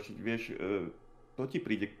môžem prerušiť, vieš, to ti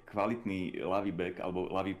príde kvalitný ľavý back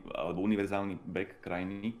alebo univerzálny back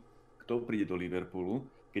krajný, kto príde do Liverpoolu,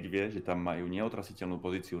 keď vie, že tam majú neotrasiteľnú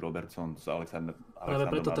pozíciu Robertson s Alexandrom. Práve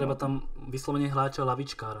preto treba tam vyslovene hráča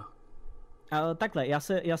lavičkára. Takhle,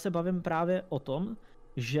 já se bavím právě o tom,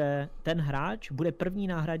 že ten hráč bude první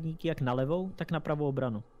náhradník jak na levou, tak na pravou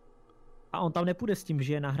obranu. A on tam nepůjde s tím,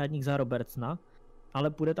 že je náhradník za Robertsona, ale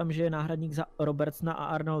půjde tam, že je náhradník za Robertsona a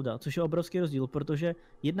Arnolda, což je obrovský rozdíl, protože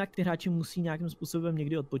jednak ty hráči musí nějakým způsobem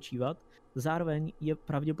někdy odpočívat, zároveň je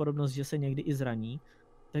pravděpodobnost, že se někdy i zraní,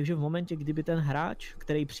 takže v momentě, kdyby ten hráč,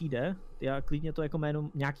 který přijde, já klidně to jako jméno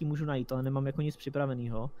nějaký můžu najít, ale nemám jako nic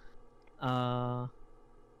připraveného,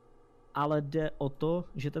 ale jde o to,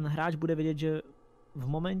 že ten hráč bude vědět, že v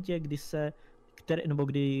momentě, kdy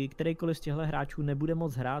kterýkoliv z těchto hráčů nebude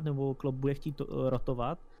moc hrát, nebo klub bude chtít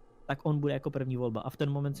rotovat, tak on bude jako první volba. A v ten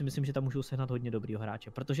moment si myslím, že tam můžou sehnat hodně dobrýho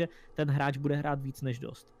hráče, protože ten hráč bude hrát víc než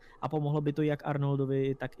dost. A pomohlo by to jak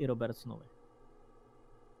Arnoldovi, tak i Robertsonovi.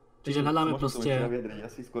 Čiže hľadáme proste... Ja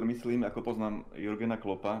si skôr myslím, ako poznám Jurgena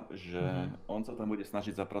Kloppa, že on sa tam bude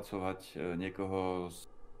snažiť zapracovať niekoho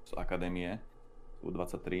z akadémie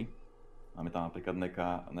U23. Máme tam napríklad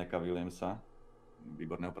Neka Williamsa,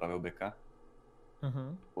 výborného pravého beka.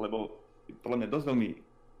 Lebo podľa mňa dosť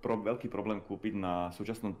veľký problém kúpiť na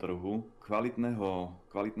súčasnom trhu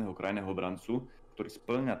kvalitného krajného obrancu, ktorý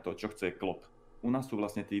spĺňa to, čo chce Klopp. U nás sú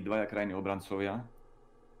vlastne tí dvaja krajní obrancovia,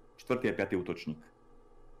 4. a 5. útočník.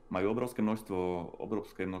 Majú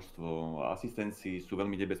obrovské množstvo asistencií, sú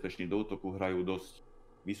veľmi nebezpeční do útoku, hrajú dosť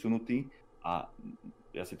vysunutí a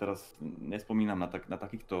ja si teraz nespomínam na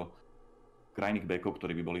takýchto krajných backov,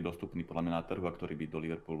 ktorí by boli dostupní podľa mňa na trhu a ktorí by do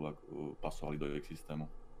Liverpoolu pasovali do ich systému.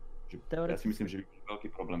 Ja si myslím, že by bol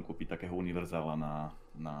veľký problém kúpiť takého univerzála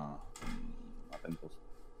na ten post.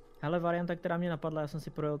 Hele, varianta, která mě napadla, já jsem si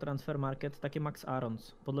projel Transfer Market, tak je Max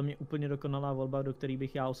Aarons. Podle mě úplně dokonalá volba, do který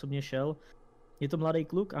bych já osobně šel. Je to mladý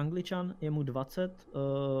kluk, Angličan, je mu 20,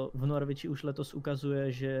 v Norwichi už letos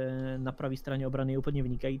ukazuje, že na pravé straně obrany je úplně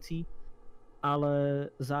vynikající, ale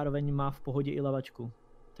zároveň má v pohodě i levačku,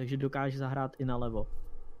 takže dokáže zahrát i nalevo.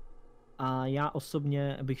 A já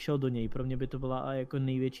osobně bych šel do něj, pro mě by to byla jako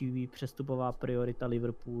největší přestupová priorita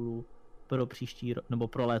Liverpoolu pro příští nebo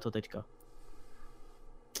pro léto teďka.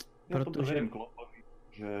 Ja to verím Kloppovi,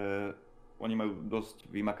 že oni majú dosť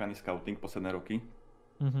vymakaný scouting posledné roky.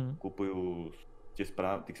 Kupujú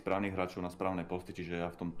tých správnych hráčov na správne posty, čiže ja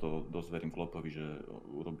v tomto dosť verím Kloppovi, že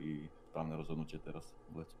urobí správne rozhodnutie teraz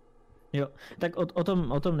v lete. Jo, tak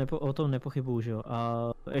o tom nepochybuju, že jo. A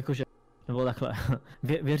jakože, nebo takhle,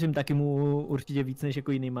 věřím taky mu určitě víc než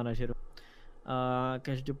jako jiný manažer. A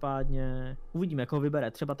každopádně uvidíme, jak ho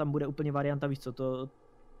vybere. Třeba tam bude úplně varianta, víš co, to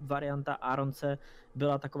varianta Aaronce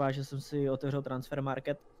byla taková, že jsem si otevřel Transfer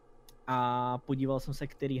Market a podíval jsem se,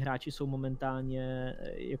 který hráči jsou momentálně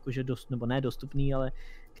jakože nebo ne dostupný, ale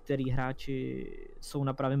který hráči jsou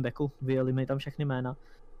na pravém backu, vyjeli mi tam všechny jména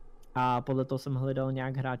a podle toho jsem hledal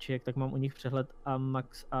nějak hráček, tak mám u nich přehled a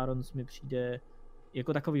Max Aarons mi přijde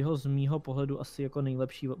jako takovýho z mýho pohledu asi jako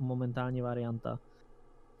nejlepší momentálně varianta.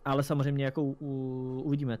 Ale samozřejmě jako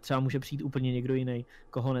uvidíme, třeba může přijít úplně někdo jiný,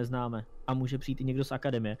 koho neznáme a může přijít i někdo z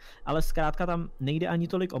akademie. Ale zkrátka tam nejde ani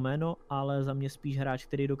tolik o jméno, ale za mě spíš hráč,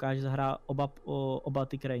 který dokáže zahrát oba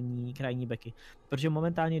ty krajní beky. Protože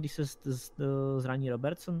momentálně, když se zraní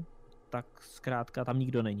Robertson, tak zkrátka tam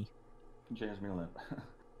nikdo není. James Milner.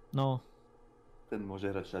 No. Ten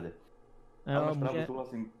môže hrať všade. Ale máš pravdu,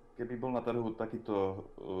 súhlasím, keby bol na trhu takýto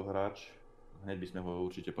hráč, hneď by sme ho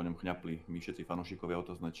určite po ňom chňapli. My všetci fanúšikovia o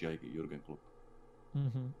to značí aj Jurgen Klopp.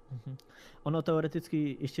 Ono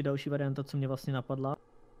teoreticky ještě další varianta, co mě vlastně napadla,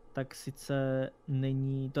 tak sice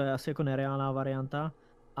není, to je asi jako nereálná varianta,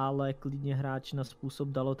 ale klidně hráč na způsob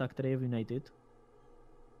Dalota, který je v United.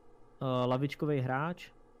 Lavičkový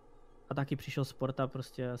hráč a taky přišel z Porta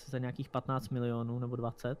prostě asi za nějakých 15 milionů nebo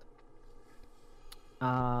 20.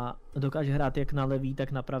 A dokáže hrát jak na levý,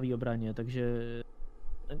 tak na pravý obraně, takže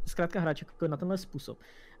zkrátka hráč jako na tenhle způsob.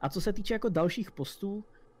 A co se týče jako dalších postů,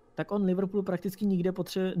 tak on Liverpool prakticky nikde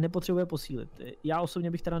nepotřebuje posílit. Já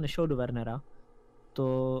osobně bych teda nešel do Wernera,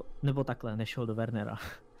 nebo takhle, nešel do Wernera.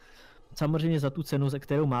 Samozřejmě za tu cenu, za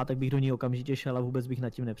kterou má, tak bych do ní okamžitě šel a vůbec bych nad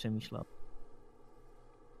tím nepřemýšlel.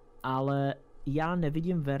 Ale já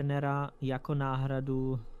nevidím Wernera jako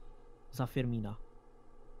náhradu za Firmína.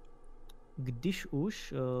 Když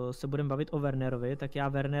už se budeme bavit o Wernerovi, tak já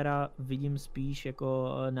Wernera vidím spíš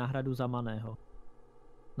jako náhradu za Maného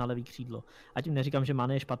na levý křídlo. A tím neříkám, že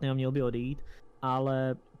Mané je špatný a měl by odejít,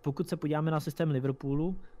 ale pokud se podíváme na systém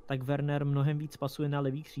Liverpoolu, tak Werner mnohem víc pasuje na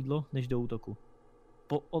levý křídlo než do útoku.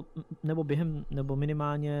 Nebo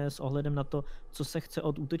minimálně s ohledem na to, co se chce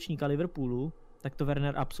od útočníka Liverpoolu, tak to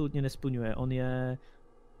Werner absolutně nesplňuje. On je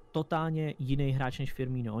totálně jiný hráč než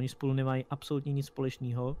Firmino. Oni spolu nemají absolutně nic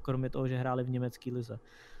společného, kromě toho, že hráli v německé lize.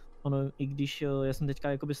 Ono, i když já jsem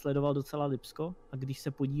teďka jakoby sledoval docela Lipsko, a když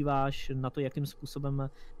se podíváš na to, jakým způsobem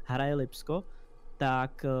hraje Lipsko,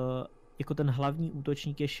 tak jako ten hlavní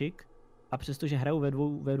útočník je Schick, a přestože hrajou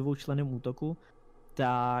ve dvoučlenném útoku,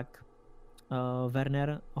 tak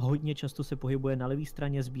Werner hodně často se pohybuje na levé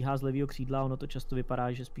straně, zbíhá z levého křídla, ono to často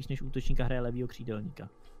vypadá, že spíš než útočníka hraje levýho křídelníka.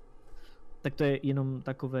 Tak to je jenom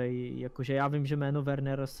takovej, jakože já vím, že jméno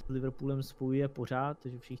Werner s Liverpoolem spojuje pořád,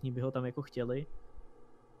 že všichni by ho tam jako chtěli,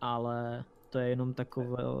 ale to je jenom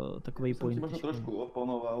takovej point. Jsem si možno trošku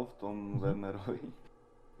oponoval v tom Wernerovi,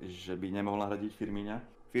 že by nemohol nahradiť Firmína.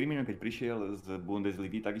 Firmino, keď prišiel z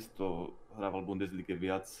Bundesligy, takisto hrával v Bundeslige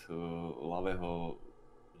viac ľavého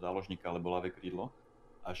záložníka alebo ľavé krídlo,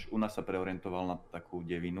 až u nás sa preorientoval na takú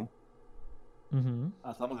devinu. A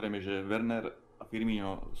samozrejme, že Werner a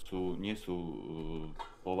Firmino nie sú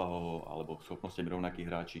povahovo alebo schopnosťami rovnakí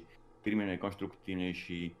hráči. Firmino je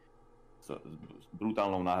konštruktívnejší, s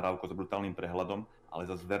brutálnou nahrávkou, s brutálnym prehľadom, ale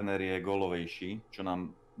zase Werner je gólovejší, čo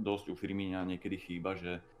nám dosť u Firmina niekedy chýba,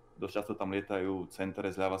 že dosť často tam lietajú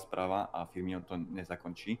centre zľava správa a Firmino to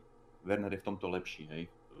nezakončí. Werner je v tomto lepší, hej.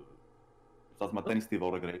 Zase má ten istý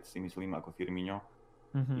work rate, si myslím, ako Firmino.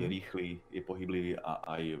 Je rýchly, je pohyblivý a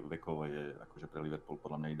aj vekovo je akože pre Liverpool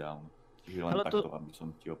podľa mňa ideálny. Čiže len takto, aby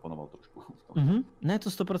som ti oponoval trošku. Ne,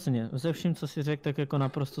 to 100%. Ze vším, co si řekl, tak jako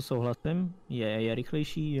naprosto souhlasím. Je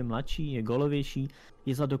rychlejší, je mladší, je golovější,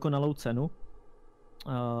 je za dokonalou cenu.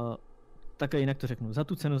 Tak jinak to řeknu. Za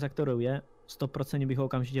tu cenu, za kterou je, 100% bych ho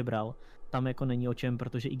okamžitě bral. Tam jako není o čem,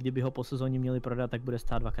 protože i kdyby ho po sezóně měli prodat, tak bude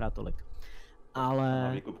stát dvakrát tolik. Ale...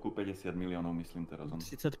 Na výkupku 50 milionů, myslím teraz.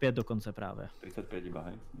 35 dokonce právě. 35 iba,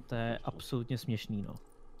 hej? To je absolutně směšný, no.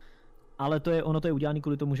 Ale ono to je udělané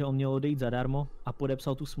kvůli tomu, že on měl odejít zadarmo a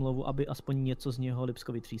podepsal tu smlouvu, aby aspoň něco z něho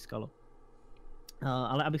Lipsko vytřískalo.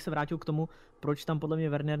 Ale abych se vrátil k tomu, proč tam podle mě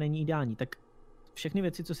Werner není ideální, tak všechny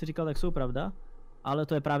věci, co si říkal, tak jsou pravda, ale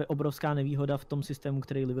to je právě obrovská nevýhoda v tom systému,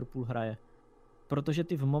 který Liverpool hraje. Protože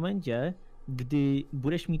ty v momentě, kdy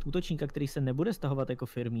budeš mít útočníka, který se nebude stahovat jako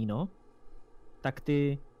Firmino, tak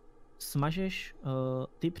ty smažeš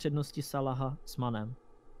ty přednosti Salaha s Manem.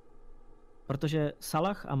 Protože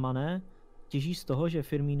Salah a Mané těží z toho, že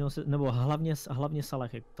Firmino, nebo hlavně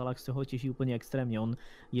Salah z toho těží úplně extrémně, on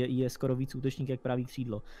je skoro víc útočník jak pravý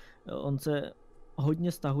křídlo. On se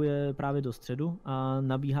hodně stahuje právě do středu a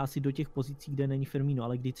nabíhá si do těch pozicí, kde není Firmino,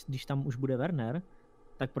 ale když tam už bude Werner,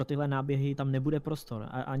 tak pro tyhle náběhy tam nebude prostor,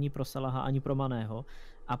 ani pro Salaha, ani pro Maného.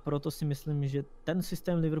 A proto si myslím, že ten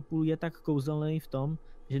systém Liverpoolu je tak kouzelný v tom,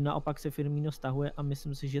 že naopak se Firmino stahuje a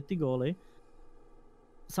myslím si, že ty góly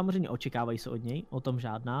samozřejmě očekávají se od něj, o tom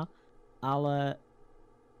žádná, ale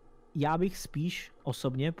já bych spíš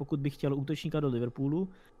osobně, pokud bych chtěl útočníka do Liverpoolu,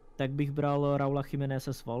 tak bych bral Raula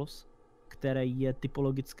Jiméneze z Wolves, který je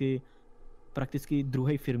typologicky prakticky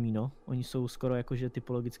druhý Firmino. Oni jsou skoro jakože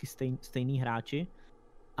typologicky stejný hráči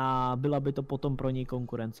a byla by to potom pro něj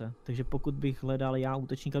konkurence. Takže pokud bych hledal já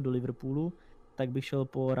útočníka do Liverpoolu, tak bych šel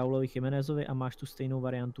po Raulovi Jiménezovi a máš tu stejnou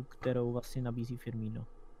variantu, kterou vlastně nabízí Firmino.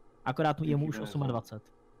 Akorát je mu už 28.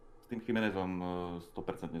 S tým Jiménezom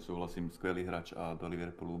 100% súhlasím, skvelý hráč a do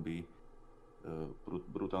Liverpoolu by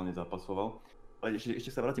brutálne zapasoval. Ale ešte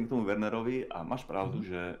sa vrátim k tomu Wernerovi a máš pravdu,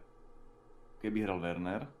 že keby hral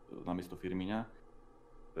Werner namiesto Firmina,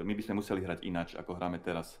 my by sme museli hrať ináč, ako hráme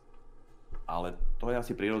teraz. Ale to je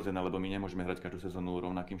asi prirodzené, lebo my nemôžeme hrať každú sezónu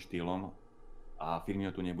rovnakým štýlom a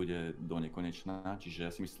Firmino tu nebude do nekonečná, čiže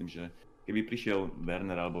ja si myslím, že keby prišiel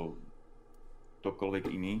Werner alebo ktokoľvek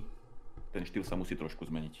iný, ten štýl sa musí trošku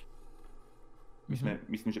zmeniť.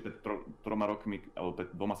 Myslím, že pred 3 rokmi alebo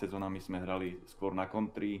pred 2 sezónami sme hrali skôr na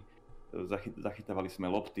kontri, zachytávali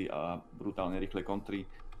sme lopty a brutálne rýchle kontry.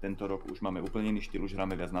 Tento rok už máme úplne iný štýl, už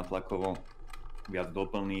hráme viac natlakovo, viac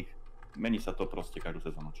doplných. Mení sa to proste každú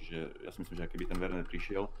sezónu, čiže ja si myslím, že keby ten Werner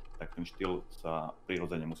prišiel, tak ten štýl sa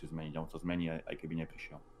prirodzene musí zmeniť a on sa zmení aj keby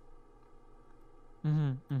neprišiel.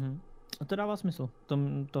 A to dává smysl.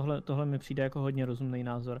 Tohle mi přijde jako hodně rozumný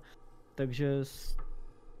názor. Takže s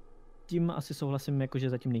tím asi souhlasím jakože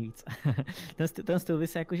zatím nejvíc. ten styl by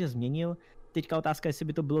se jakože změnil. Teďka otázka, jestli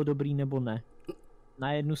by to bylo dobrý nebo ne.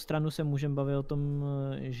 Na jednu stranu se můžeme bavit o tom,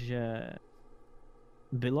 že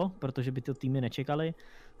bylo, protože by ty týmy nečekali.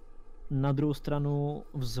 Na druhou stranu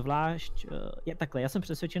zvlášť, já jsem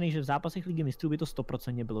přesvědčený, že v zápasech Ligy mistrů by to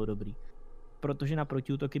 100% bylo dobrý. Protože na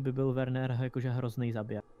protiútoky by byl Werner jakože hrozný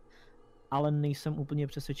zabiják. Ale nejsem úplně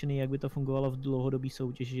přesvědčený, jak by to fungovalo v dlouhodobé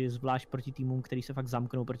soutěži, zvlášť proti týmům, který se fakt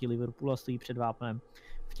zamknou proti Liverpoolu a stojí před vápnem.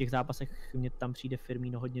 V těch zápasech mě tam přijde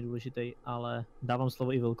Firmino hodně důležitý, ale dávám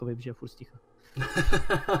slovo i Vilkovi, protože je furt sticha.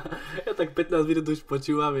 Ja tak 15 minút už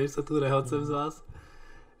počúvam, vieš, sa tu rehocem z vás,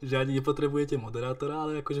 že ani nepotrebujete moderátora,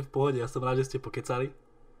 ale akože v pohode, ja som rád, že ste pokecali.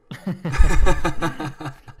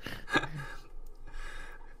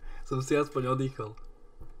 Som si aspoň oddychol.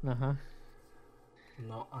 Aha.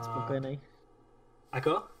 No a... Spokojený?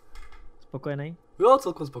 Ako? Spokojený? Jo,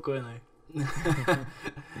 celkom spokojený.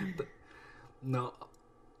 No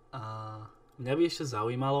a mňa by ešte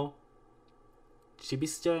zaujímalo, či by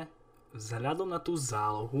ste vzhľadom na tú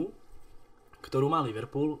zálohu, ktorú má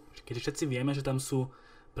Liverpool, keďže všetci vieme, že tam sú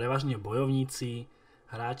prevažne bojovníci,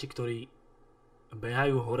 hráči, ktorí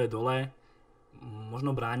behajú hore-dole,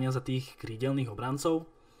 možno bránia za tých krídelných obrancov,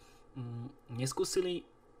 neskúsili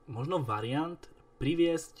možno variant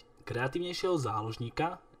priviesť kreatívnejšieho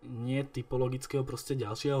záložníka, nie typologického proste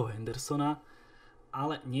ďalšieho Hendersona,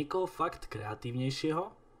 ale niekoho fakt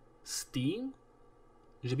kreatívnejšieho s tým,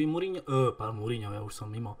 že by Mourinho, ja už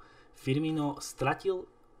som mimo, Firmino stratil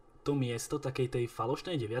to miesto takej tej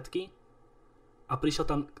falošnej deviatky a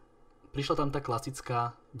prišla tam tá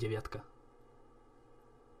klasická deviatka.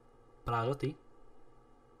 Práža, ty?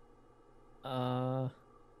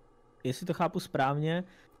 Jestli to chápu správně,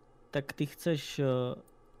 tak ty chceš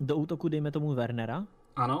do útoku, dejme tomu Wernera.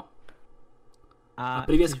 Áno. A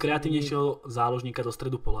priviesť kreatívnejšieho záložníka do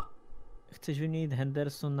stredu pola. Chceš vyměnit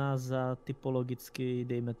Hendersona za typologicky,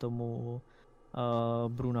 dejme tomu,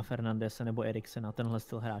 Bruna Fernandese nebo Eriksena, tenhle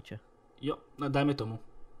styl hráče. Jo, dajme tomu.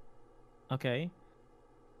 OK.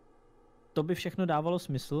 To by všechno dávalo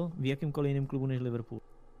smysl v jakýmkoliv jiném klubu než Liverpool.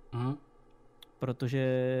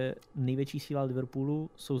 Protože největší síla Liverpoolu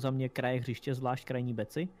jsou za mě kraje hřiště, zvlášť krajní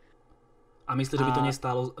beci. A myslíš, že by to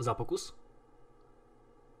nestálo za pokus?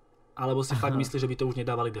 Alebo si fakt myslíš, že by to už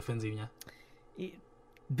nedávali defenzívne?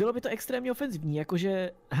 Bylo by to extrémně ofenzivní,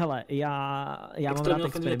 jakože, hele, já mám rád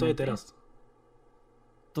experimenty. To je teraz.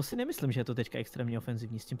 To si nemyslím, že je to teďka extrémně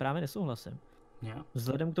ofenzivní, s tím právě nesouhlasím. Yeah.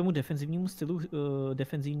 Vzhledem k tomu defenzivnímu stylu,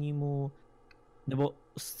 defenzivnímu nebo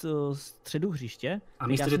středu hřiště. A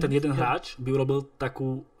myslíš, že ten jeden hráč by urobil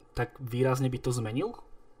tak výrazně by to zmenil?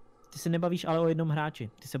 Ty se nebavíš ale o jednom hráči,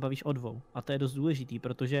 ty se bavíš o dvou. A to je dost důležitý,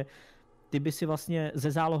 protože ty by si vlastně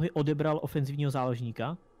ze zálohy odebral ofenzivního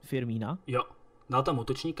záložníka, Firmína. Jo, dal tam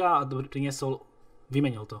útočníka a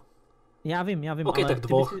vymenil to. Já vím, OK, ale tak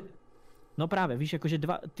dvoch. No právě, víš, jakože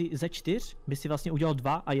ty ze 4 by si vlastně udělal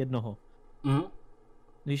 2 a 1.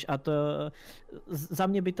 Víš, a to za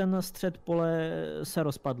mě by ten střed pole se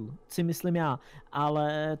rozpadl, si myslím já,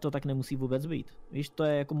 ale to tak nemusí vůbec být. Víš, to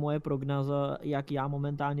je jako moje prognoza, jak já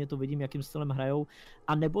momentálně to vidím, jakým stylem hrajou.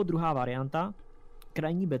 A nebo druhá varianta,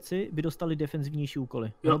 krajní beci by dostali defenzivnější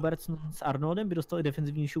úkoly. Jo. Robertson s Arnoldem by dostali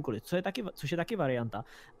defenzivnější úkoly, což je taky varianta,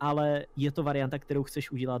 ale je to varianta, kterou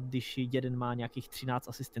chceš udělat, když jeden má nějakých 13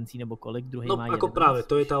 asistencí nebo kolik, druhý má 11. No ako práve,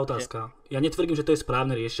 to je tá otázka. Ja netvrdím, že to je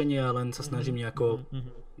správne riešenie, ale len sa snažím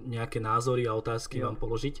nejaké názory a otázky vám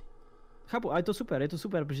položiť. Chápu, a je to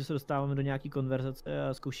super, protože se dostáváme do nějaký konverzace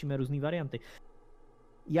a zkoušíme různé varianty.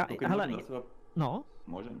 No?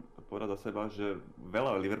 Môžem povedať za seba, že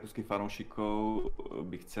veľa liverpoolských fanúšikov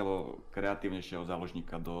by chcelo kreatívnejšieho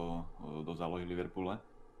záložníka do zálohy Liverpoole.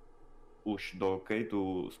 Už do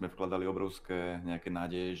Kejtu sme vkladali obrovské nejaké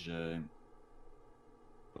nádeje, že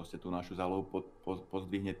proste tú našu zálohu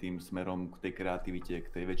pozdvihne tým smerom k tej kreativite, k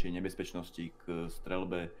tej väčšej nebezpečnosti, k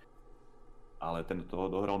strelbe. Ale ten toho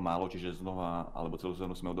dohral málo, čiže znova, alebo celú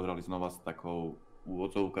sezónu sme odohrali znova s takou v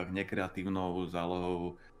úvodzovkách nekreatívnou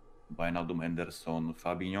zálohou Wijnaldum, Henderson,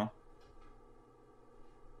 Fabinho.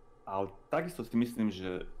 Ale takisto si myslím,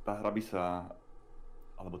 že tá hra by sa,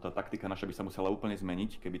 alebo tá taktika naša by sa musela úplne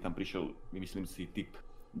zmeniť, keby tam prišiel, myslím si, typ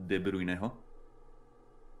De Bruyneho.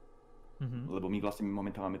 Lebo my vlastne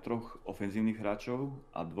momentálne máme 3 ofenzívnych hráčov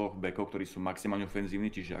a 2 backov, ktorí sú maximálne ofenzívni,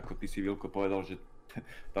 čiže ako ty si, Vilko, povedal, že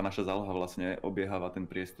tá naša záloha vlastne obieháva ten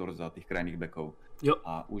priestor za tých krajných backov. Jo.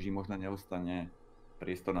 A už im možno neostane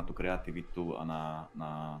priestor na tú kreativitu a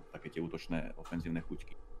na také tie útočné ofenzívne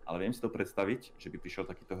chuťky. ale viem si to predstaviť, že by prišiel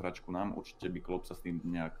takýto hráč ku nám, určite by Klopp sa s tým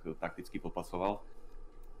nejak takticky popasoval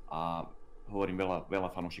a hovorím, veľa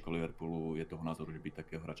fanúšikov Liverpoolu je toho názoru, že by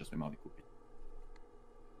takého hráča sme mali kúpiť.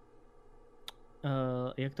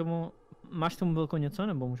 Jak tomu, máš tomu Vilko něco,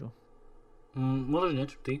 nebo můžu? Môžeš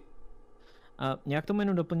niečo, ty. Já k tomu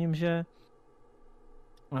jenom doplním, že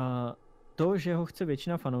to, že ho chce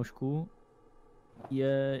většina fanoušků,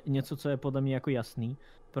 je něco, co je podle mě jako jasný,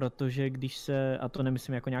 protože když se, a to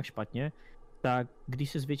nemyslím jako nějak špatně, tak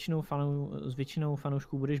když se s většinou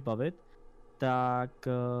fanoušků budeš bavit, tak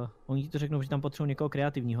oni ti to řeknou, že tam potřebují někoho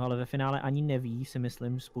kreativního, ale ve finále ani neví, si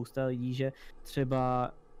myslím, spousta lidí, že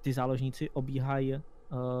třeba ty záložníci obíhají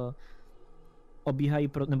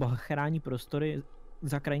nebo chrání prostory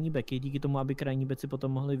za krajní beky, díky tomu, aby krajní beci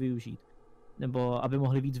potom mohli využít. Nebo aby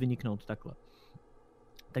mohli víc vyniknout takhle.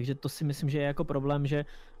 Takže to si myslím, že je jako problém, že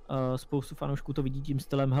spoustu fanoušků to vidí tím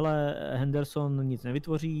stylem, hele, Henderson nic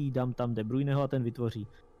nevytvoří, dám tam De Bruyneho a ten vytvoří.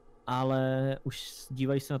 Ale už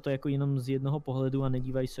dívají se na to jako jenom z jednoho pohledu a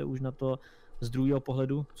nedívají se už na to z druhého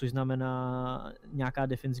pohledu, což znamená nějaká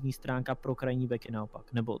defenzivní stránka pro krajní beky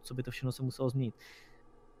naopak. Nebo co by to všechno se muselo změnit.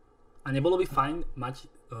 A nebolo by fajn mať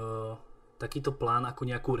takýto plán ako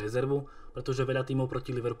nejakú rezervu, pretože veľa tímov proti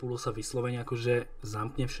Liverpoolu sa vyslovene akože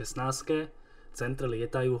zamkne v 16-ke, centre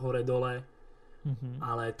lietajú hore-dole,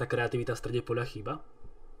 ale ta kreativita v středě poля chýba?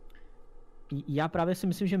 Já právě si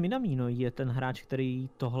myslím, že Minamino je ten hráč, který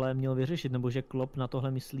tohle měl vyřešit, nebo že Klopp na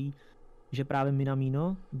tohle myslí, že právě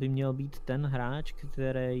Minamino by měl být ten hráč,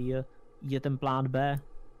 který je ten plán B.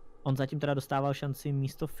 On zatím teda dostával šanci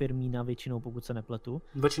místo Firmína většinou, pokud se nepletu.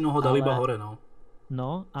 Většinou ho dal iba hore, no.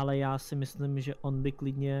 No, ale já si myslím, že on by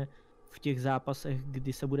klidně v těch zápasech,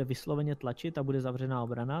 kdy se bude vysloveně tlačit a bude zavřená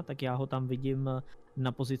obrana, tak já ho tam vidím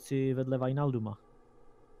na pozici vedle Wijnalduma.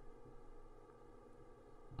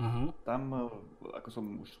 Tam, ako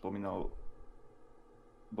som už spomínal,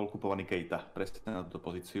 bol kupovaný Keita presne na túto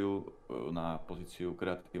pozíciu, na pozíciu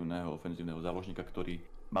kreatívneho ofenzívneho záložníka, ktorý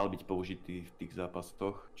mal byť použitý v tých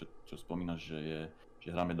zápasoch, čo spomínaš, že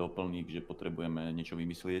hráme doplník, že potrebujeme niečo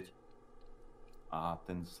vymyslieť. A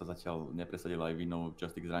ten sa zatiaľ nepresadil aj vinou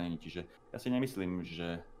častých zranení, čiže ja si nemyslím,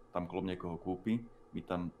 že tam Klopp niekoho kúpi.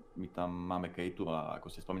 My tam máme Keitu a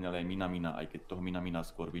ako ste spomínali aj Minamina, aj keď toho Minamina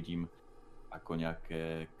skôr vidím ako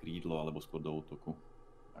nejaké krídlo alebo skôr do útoku,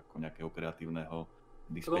 ako nejakého kreatívneho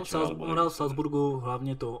dispečera. On hral v Salzburgu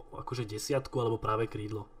hlavne to akože desiatku alebo práve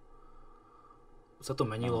krídlo. Sa to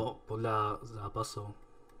menilo podľa zápasov.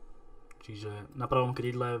 Čiže na pravom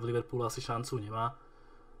krídle v Liverpoolu asi šancu nemá,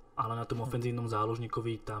 ale na tom ofenzívnom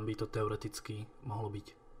záložníkovi tam by to teoreticky mohlo byť.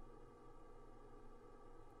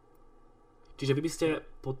 Čiže vy by ste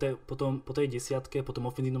po tej desiatke, po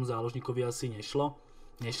tom ofenzívnom záložníkovi asi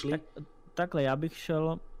nešli? Takhle, já bych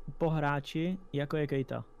šel po hráči, jako je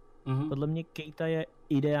Keita. Podle mě Keita je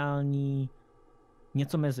ideální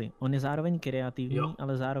něco mezi. On je zároveň kreativní,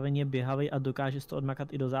 ale zároveň je běhavý a dokáže se to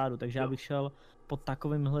odmakat i do zádu. Takže já bych šel po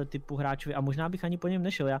takovémhle typu hráčovi a možná bych ani po něm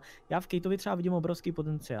nešel. Já v Keitovi třeba vidím obrovský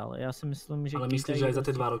potenciál. Já si myslím, že ale myslíš, že aj za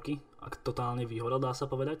ty 2 roky? Ak totálně výhoda, dá se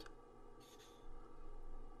povedať?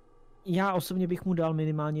 Já osobně bych mu dal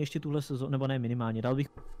minimálně ještě tuhle sezónu, nebo ne minimálně, dal bych,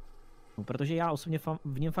 protože já osobně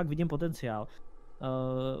v něm fakt vidím potenciál.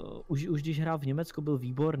 Už když hrál v Německu, byl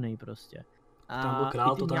výborný prostě. A tam byl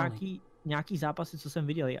král totální. Nějaký zápasy, co jsem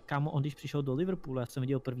viděl, kámo, on když přišel do Liverpoolu, já jsem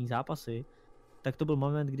viděl první zápasy, tak to byl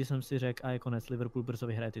moment, kdy jsem si řekl, a je konec, Liverpool brzo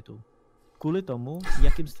vyhraje titul. Kvůli tomu,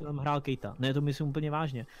 jakým stylem hrál Keita. Ne, to myslím úplně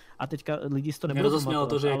vážně. A teďka lidi si to nebudou pamatovat,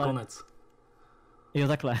 to, že je konec. Jo,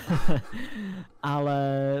 takhle. Ale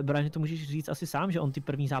Braně, to můžeš říct asi sám, že on ty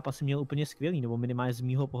první zápasy měl úplně skvělý, nebo minimálně z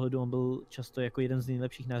mýho pohledu on byl často jako jeden z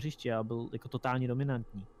nejlepších na hřišti a byl jako totálně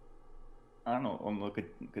dominantní. Áno, on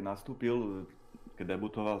keď nastúpil, keď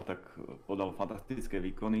debutoval, tak podal fantastické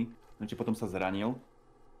výkony, či potom sa zranil,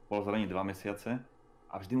 bol zranený 2 mesiace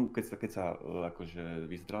a vždy mu, keď sa akože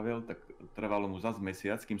vyzdravel, tak trvalo mu zas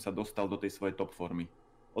mesiac, kým sa dostal do tej svojej top formy.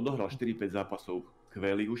 Odohral 4-5 zápasov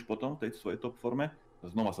skvelých už potom v tej svojej top forme,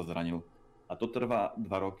 znova sa zranil. A to trvá 2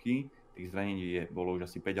 roky, tých zranení bolo už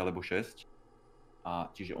asi 5 alebo 6. A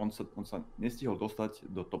čiže on sa nestihol dostať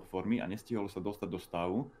do top formy a nestihol sa dostať do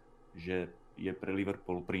stavu, že je pre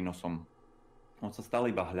Liverpool prínosom. On sa stále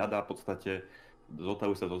iba hľadá, v podstate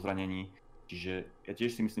zotavuje sa do zranení. Čiže ja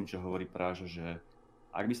tiež si myslím, čo hovorí Prážo, že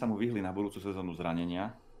ak by sa mu vyhli na budúcu sezónu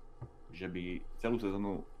zranenia, že by celú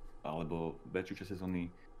sezónu alebo väčšiu časť sezóny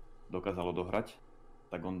dokázalo dohrať,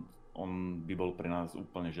 tak on by bol pre nás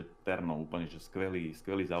úplne že terno, úplne že skvelý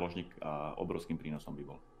záložník a obrovským prínosom by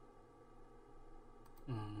bol.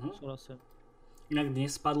 Inak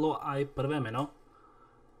dnes spadlo aj prvé meno,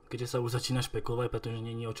 keďže sa už začína špekulovať, pretože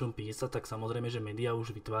nie je o čom písať, tak samozrejme, že médiá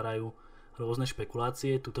už vytvárajú rôzne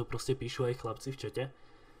špekulácie, tuto proste píšu aj chlapci v čete.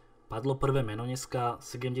 Padlo prvé meno dneska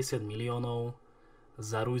 70 miliónov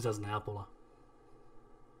za Ruiza z Neapola.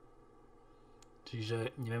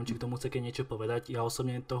 Čiže neviem, či k tomu chcete niečo povedať. Ja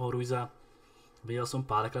osobne toho Ruiza videl som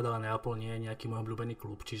párkrát, ale Neapol nie je nejaký môj obľúbený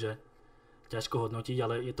klub, čiže ťažko hodnotiť,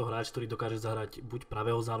 ale je to hráč, ktorý dokáže zahrať buď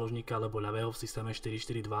pravého záložníka, alebo ľavého v systéme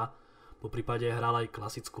 4-4-2. Po prípade hral aj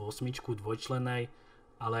klasickú osmičku, dvojčlennej,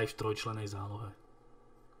 ale aj v trojčlennej zálohe.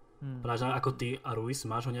 Práve ako ty a Ruiz,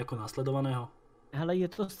 máš ho nejako nasledovaného? Hele, je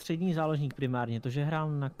to střední záložník primárně. To, že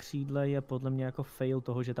hrál na křídle, je podle mě jako fail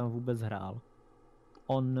toho, že tam vůbec hrál.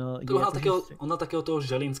 On má takého toho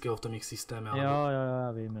Želinského v tom ich systéme. Ale... Jo,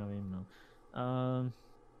 já vím, no.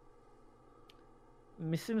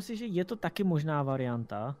 Myslím si, že je to taky možná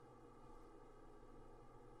varianta.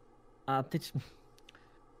 A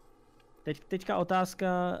teďka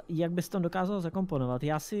otázka, jak bys to dokázal zakomponovat.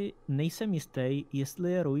 Já si nejsem jistý,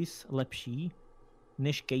 jestli je Ruiz lepší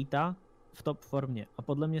než Keita v top formě. A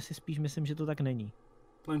podle mě si spíš myslím, že to tak není.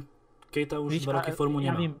 Keita už 2 roky formu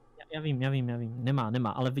nemá. Já vím.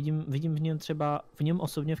 Nemá, ale vidím v něm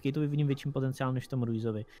osobně v Keitovi vidím větším potenciál než v tom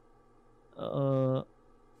Ruizovi.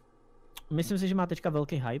 Myslím si, že má teďka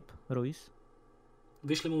velký hype, Ruiz.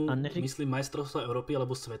 Vyšli mu, myslím, majstrovstva Európy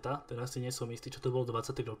alebo sveta, teraz si nie som istý, čo to bolo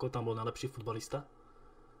 20 rokov, tam bol najlepší futbalista.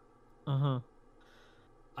 Aha.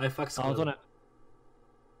 A je fakt skvělý. Ale to ne.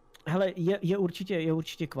 Hele, je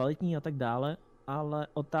určitě kvalitní a tak dále, ale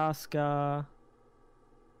otázka,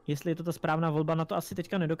 jestli je to ta správná volba, na to asi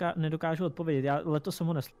teďka nedokážu odpovědět. Já letos jsem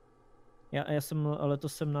ho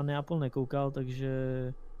letos jsem na Neapol nekoukal,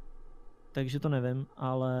 takže to nevím,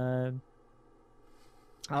 ale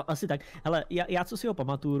asi tak. Hele, já co si ho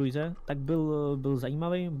pamatuju, Ruize, tak byl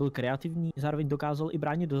zajímavý, byl kreativní, zároveň dokázal i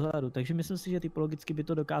bránit dozadu, takže myslím si, že typologicky by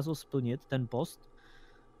to dokázal splnit, ten post.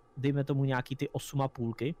 Dejme tomu nějaký ty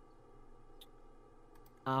 8,5.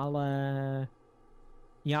 Ale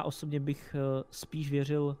já osobně bych spíš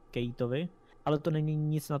věřil Keitovi, ale to není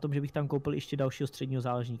nic na tom, že bych tam koupil ještě dalšího středního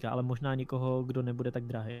záložníka, ale možná někoho, kdo nebude tak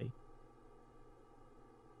drahý.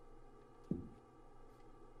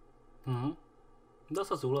 Dá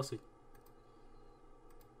sa súhlasiť.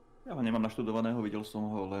 Ja ho nemám naštudovaného, videl som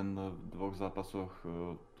ho len v 2 zápasoch,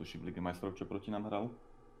 tuším v Lige majstrov, čo proti nám hral.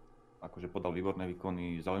 Akože podal výborné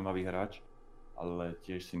výkony, zaujímavý hráč, ale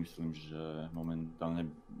tiež si myslím, že momentálne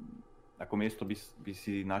ako miesto by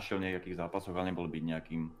si našiel v nejakých zápasoch, ale nebol byť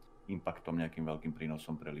nejakým impaktom, nejakým veľkým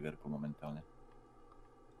prínosom pre Liverpool momentálne.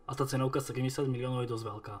 A tá cenovka 70 miliónov je dosť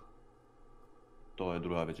veľká. To je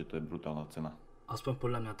druhá vec, že to je brutálna cena. Aspoň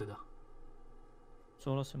podľa mňa teda.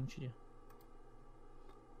 Souhlasím určite.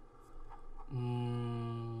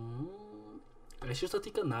 Ešte čo sa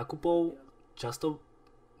týka nákupov, často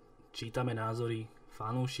čítame názory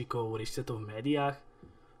fanúšikov, riešte to v médiách.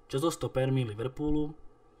 Čo so stopermi Liverpoolu?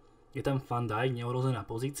 Je tam Van Dijk, neohrozená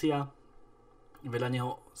pozícia. Vedľa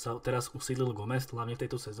neho sa teraz usídlil Gomez, hlavne v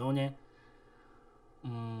tejto sezóne.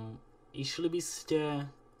 Išli by ste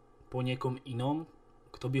po niekom inom,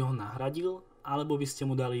 kto by ho nahradil, alebo by ste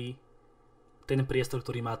mu dali ten priestor,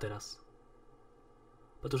 ktorý má teraz?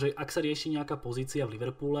 Pretože ak sa rieši nejaká pozícia v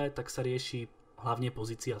Liverpoole, tak sa rieši hlavne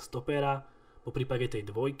pozícia stopera, po prípade tej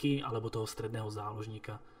dvojky alebo toho stredného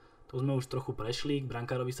záložníka. To sme už trochu prešli, k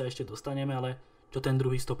brankárovi sa ešte dostaneme, ale čo ten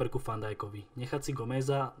druhý stoper ku Van Dijkovi? Nechať si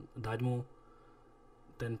Gomeza, dať mu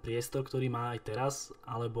ten priestor, ktorý má aj teraz,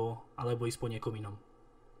 alebo ísť po niekom inom?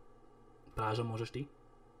 Prážo, môžeš ty?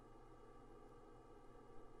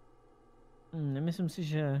 Nemyslím si,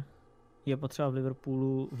 že je potřeba v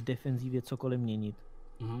Liverpoolu v defenzívě cokoliv měnit.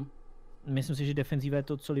 Myslím si, že defenzíva je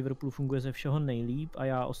to, co Liverpoolu funguje ze všeho nejlíp a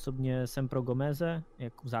já osobně jsem pro Gomeze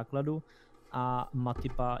jako v základu a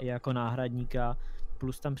Matipa jako náhradníka,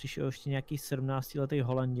 plus tam přišel ještě nějaký 17letý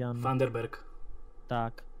Holanďan. Van der Berg.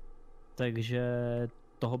 Tak, takže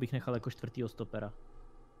toho bych nechal jako 4. stopera.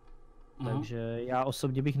 Takže já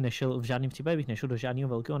osobně bych nešel, v žádném případě bych nešel do žádného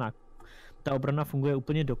velkého nákupu. Ta obrana funguje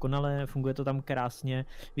úplně dokonale, funguje to tam krásně.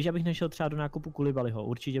 Víš, abych nešel třeba do nákupu Koulibalyho,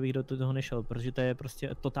 určitě bych do toho nešel, protože to je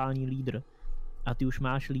prostě totální lídr. A ty už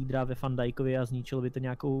máš lídra ve Van Dijkovi a zničil by to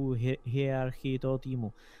nějakou hierarchii toho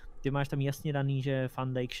týmu. Ty máš tam jasně daný, že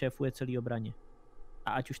Van Dijk šéfuje celý obraně.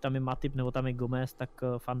 A ať už tam je Matip nebo tam je Gomez, tak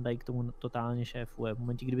Van Dijk tomu totálně šéfuje. V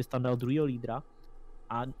momentě, kdybys tam dal druhýho lídra,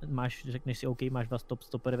 a řekneš si, OK, máš 2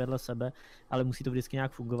 stopery vedle sebe, ale musí to vždycky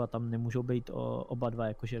nějak fungovat, tam nemůžou být oba dva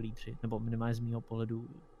jakože lídři, nebo minimálně z mýho pohledu.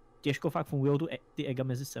 Těžko fakt fungují ty ega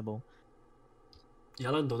mezi sebou.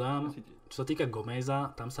 Ja len dodám, čo sa týka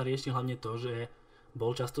Gomeza, tam sa rieši hlavne to, že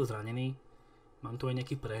bol často zranený. Mám tu aj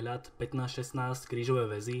nejaký prehľad. 15-16 krížové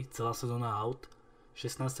väzy, celá sezóna out.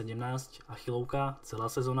 16-17 achilovka, celá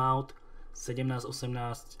sezóna out.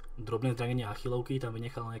 17-18 drobné zranenie achilovky, tam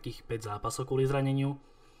vynechal nejakých 5 zápasov kvôli zraneniu.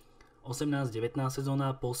 18-19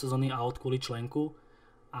 sezóna, pol sezóny out kvôli členku.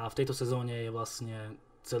 A v tejto sezóne je vlastne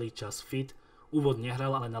celý čas fit. Úvod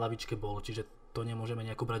nehral, ale na lavičke bol, čiže to nemôžeme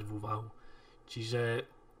nejako brať v úvahu. Čiže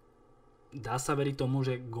dá sa veriť tomu,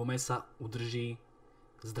 že Gomez sa udrží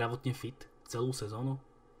zdravotne fit celú sezónu?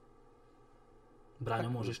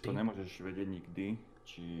 Bráňo, môžeš ty? To nemôžeš vedieť nikdy,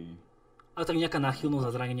 či... Ale tak nejaká náchylnosť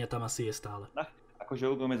a zranenia tam asi je stále. Akože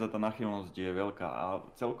u Gomeza tá náchylnosť je veľká a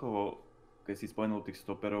celkovo, keď si spomenul tých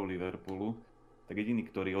stoperov Liverpoolu, tak jediný,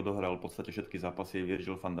 ktorý odohral v podstate všetky zápasy, je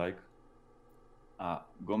Virgil van Dijk. A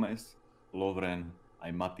Gomez, Lovren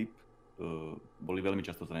aj Matip boli veľmi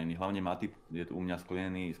často zranení. Hlavne Matip je tu u mňa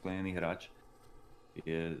sklenený hráč.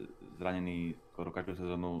 Je zranený skoro každú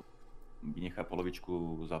sezónu, vynechá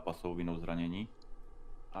polovičku zápasov vinou zranení.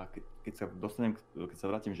 A keď sa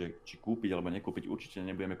vrátim, že či kúpiť alebo nekúpiť, určite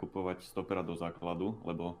nebudeme kupovať stopera do základu,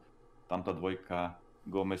 lebo tam tá dvojka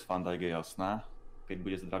Gomez, Van Dijk je jasná. Keď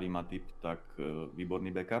bude zdravý Matip, tak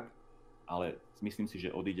výborný backup. Ale myslím si,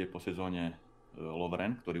 že odíde po sezóne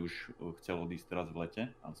Lovren, ktorý už chcel odísť teraz v lete,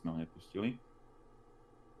 ale sme ho nepustili.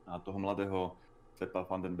 A toho mladého Seppa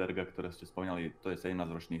van den Berga, ktoré ste spomínali, to je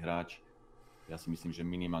 17-ročný hráč. Ja si myslím, že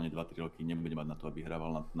minimálne 2-3 roky nebude mať na to, aby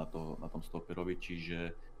hrával na tom stoperovi,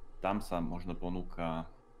 čiže tam sa možno ponúka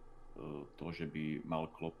to, že by mal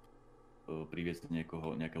Klopp priviesť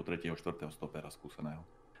nejakého 3. 4. stopera skúseného.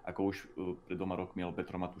 Ako už pred 2 rokmi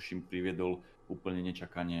Petro Matušim priviedol úplne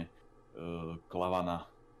nečakane Klavana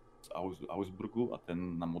z Augsburgu a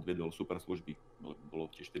ten nám odviedol super služby.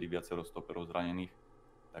 Bolo tiež 4 viacero stoperov zranených,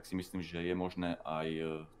 tak si myslím, že je možné aj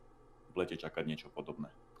v lete čakať niečo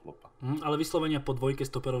podobné. Kloppa. Ale vyslovene po dvojke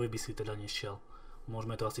stoperovi by si teda nešiel.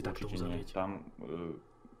 Môžeme to asi takto uzavrieť. Tam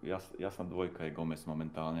jasná dvojka je Gomez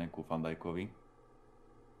momentálne ku Van Dijkovi.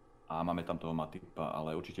 A máme tam toho Matipa,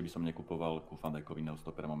 ale určite by som nekupoval ku Van Dijkovi na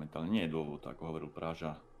stopera momentálne. Nie je dôvod, ako hovoril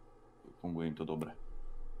Práža. Funguje im to dobre.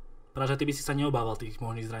 Práža, ty by si sa neobával tých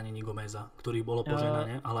možných zranení Gomeza, ktorých bolo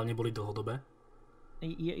požehnanie a hlavne boli dlhodobé?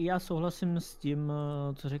 Já souhlasím s tím,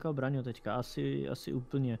 co říkal Braňo teďka, asi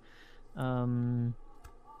úplně.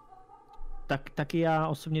 Taky já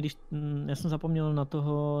osobně, já jsem zapomněl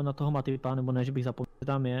na toho Matipa, nebo ne, že bych zapomněl, že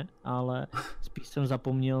tam je, ale spíš jsem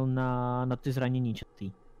zapomněl na ty zranění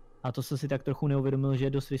častý. A to jsem si tak trochu neuvědomil, že je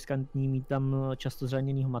dost riskantní mít tam často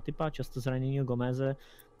zraněnýho Matipa, často zraněnýho Gomeze,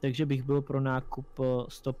 takže bych byl pro nákup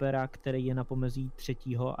stopera, který je na pomezí 3.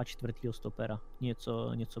 a 4. stopera,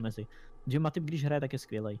 něco mezi. Že Matip, když hraje, tak je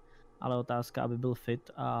skvělej, ale otázka, aby byl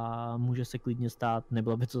fit a může se klidně stát,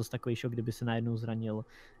 nebylo by to zase takový šok, kdyby se najednou zranil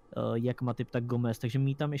jak Matip, tak Gomez, takže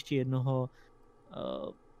mít tam ještě jednoho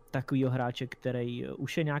takovýho hráče, který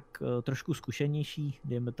už je nějak trošku zkušenější,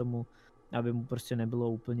 dejme tomu, aby mu prostě nebylo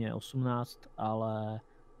úplně 18, ale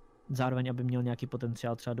zároveň aby měl nějaký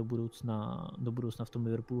potenciál třeba do budoucna v tom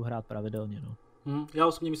Liverpoolu hrát pravidelně. No. Ja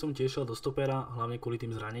osobne by som tiež šiel do stopera, hlavne kvôli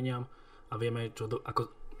tým zraneniam a vieme,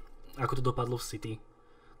 ako to dopadlo v City,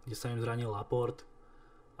 kde sa im zranil Laporte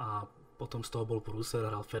a potom z toho bol prúser,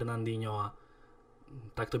 hral Fernandinho a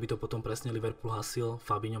takto by to potom presne Liverpool hasil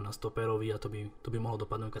Fabinhom na stoperovi a to by mohlo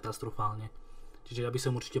dopadnúť katastrofálne. Čiže ja by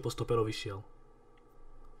som určite po stoperovi šiel.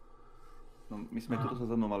 No, my sme túto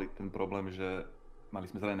sezónu mali ten problém, že mali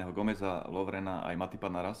sme zraneného Gomeza, Lovrena aj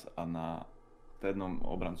Matipa naraz a na strednom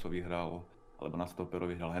obrancovi hral, alebo na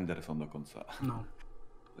stoperovi hral Henderson dokonca. No.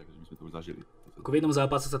 Takže my sme to už zažili. V jednom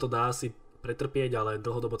zápase sa to dá asi pretrpieť, ale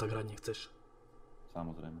dlhodobo tak hrať nechceš.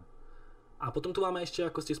 Samozrejme. A potom tu máme ešte,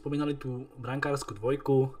 ako ste spomínali, tú brankárskú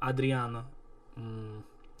dvojku. Adrian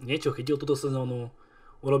niečo chytil túto sezónu,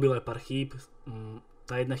 urobil aj pár chýb.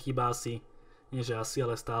 Tá jedna chyba asi, nie že asi,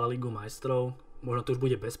 ale stále Ligu majstrov. Možno to už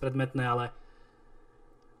bude bezpredmetné, ale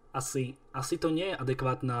asi to nie je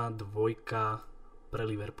adekvátna dvojka pre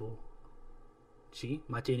Liverpool. Či?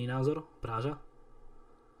 Máte iný názor? Práža?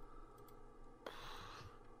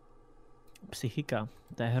 Psychika.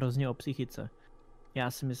 To je hrozně o psychice.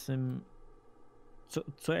 Já si myslím,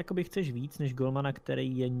 co jakoby chceš víc než golmana,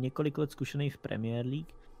 který je několik let zkušený v Premier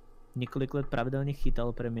League, několik let pravidelně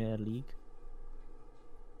chytal Premier League,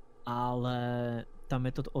 ale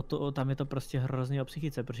tam je to prostě hrozně o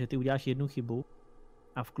psychice, protože ty uděláš jednu chybu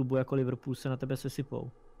a v klubu jako Liverpool se na tebe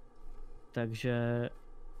sesypou. Takže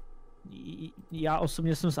já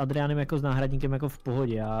osobně jsem s Adrianem jako s náhradníkem jako v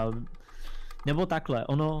pohodě. Nebo takhle,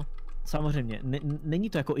 ono samozřejmě není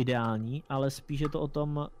to jako ideální, ale spíš je to o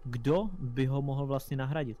tom, kdo by ho mohl vlastně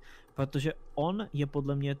nahradit. Protože on je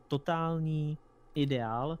podle mě totální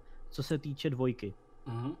ideál co se týče dvojky.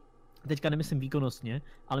 Mhm. Teďka nemyslím výkonnostně,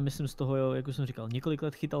 ale myslím z toho, jak už jsem říkal, několik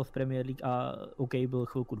let chytal v Premier League a OK, byl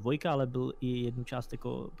chvilku dvojka, ale byl i jednu část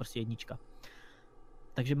jako prostě jednička.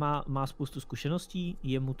 Takže má spoustu zkušeností,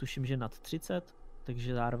 je mu tuším, že nad 30,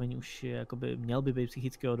 takže zároveň už je, jakoby, měl by být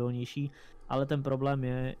psychicky odolnější, ale ten problém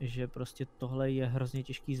je, že prostě tohle je hrozně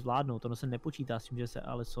těžký zvládnout, ono se nepočítá s tím, že se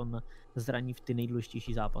Alisson zraní v ty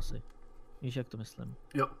nejdůležitější zápasy. Víš, jak to myslím?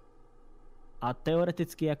 Jo. A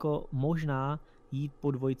teoreticky jako možná jít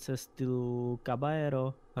po dvojce stylu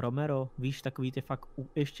Caballero, Romero, víš, takový ty fakt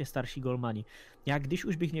ještě starší golmani. Já když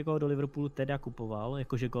už bych někoho do Liverpoolu teda kupoval,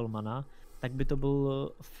 jakože golmana, tak by to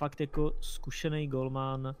byl fakt jako zkušený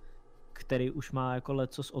golman, který už má jako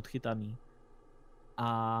lecos odchytaný.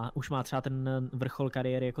 A už má třeba ten vrchol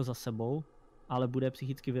kariéry jako za sebou, ale bude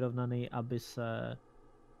psychicky vyrovnaný, aby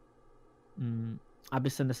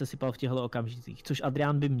se nesesypal v těchto okamžicích. Což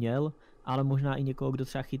Adrián by měl, ale možná i někoho, kdo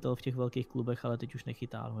třeba chytal v těch velkých klubech, ale teď už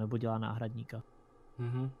nechytá, nebo dělá náhradníka.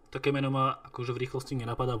 Mhm. Také meno ma akože v rýchlosti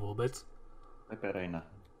nenapadá vôbec. Pepe Reina.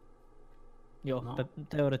 Jo, No.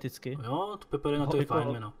 Teoreticky. Jo, to Pepe Reina to je Jako-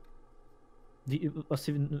 fajn meno.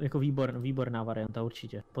 Asi jako výborná varianta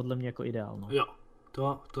určitě. Podle mě jako ideál. No. Jo,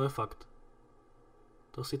 to je fakt.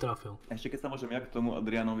 To si trafil. Ešte keď sa môžem ja k tomu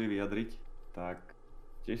Adrianovi vyjadriť, tak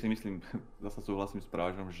tiež si myslím, zasa súhlasím s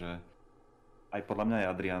Prážom, že aj podľa mňa je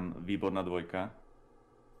Adrian výborná dvojka.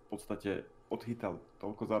 V podstate odchytal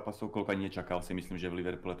toľko zápasov, koľko ani nečakal si myslím, že v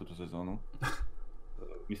Liverpoole túto sezónu.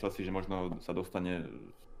 Myslel si, že možno sa dostane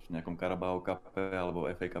v nejakom Carabao Cupe alebo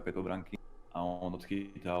FA Cupe do branky a on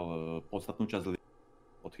odchytal podstatnú časť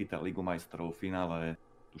odchytal Ligu majstrov, v finále,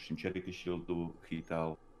 tuším Charity Shieldu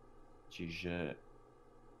chytal, čiže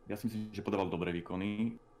ja si myslím, že podával dobré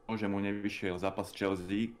výkony. Že mu nevyšiel zápas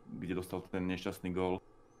Chelsea, kde dostal ten nešťastný gól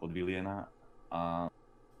od Williana a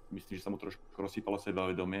myslím, že sa mu trošku rozsýpalo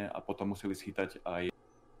sebavedomie a potom museli schytať aj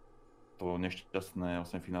to nešťastné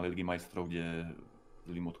 8 finále Ligy majstrov, kde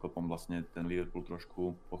zlým odkopom vlastne ten Liverpool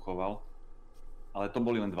trošku pochoval. Ale to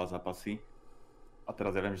boli len 2 zápasy. A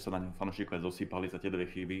teraz ja viem, že sa na ňom fanúšikovia zosýpali za tie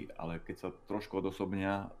 2 chyby, ale keď sa trošku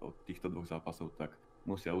odosobnia od týchto 2 zápasov, tak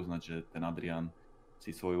musia uznať, že ten Adrian si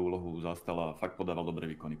svoju úlohu zastal a fakt podával dobré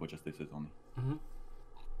výkony počas tej sezóny. Mhm.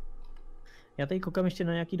 Já tady koukám ještě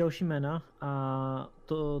na nějaký další jména a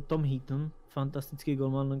to Tom Heaton, fantastický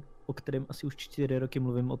golman, o kterém asi už 4 roky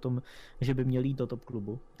mluvím o tom, že by měl jít do top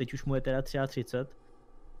klubu. Teď už mu je teda 33,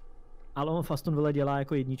 ale on v Aston Villa dělá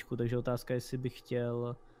jako jedničku, takže otázka je,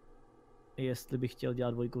 jestli bych chtěl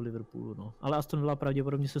dělat dvojku v Liverpoolu, no. Ale Aston Villa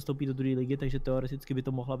pravděpodobně se stoupí do druhé ligy, takže teoreticky by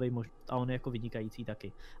to mohla být možnost a on je jako vynikající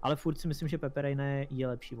taky. Ale furt si myslím, že Pepe Reina je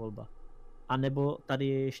lepší volba. A nebo tady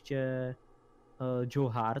je ještě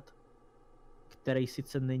Joe Hart, který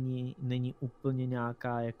sice není úplně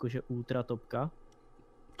nějaká jakože ultra topka.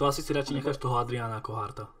 To asi si radšej necháš toho Adriana ako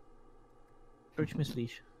Harta. Proč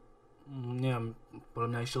myslíš? Neviem, podľa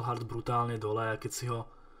mňa išiel Hart brutálne dole a keď si ho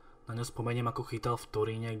na ňo spomeniem, ako chytal v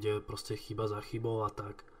Toríne, kde proste chyba za chybou a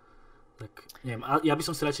tak neviem, a ja by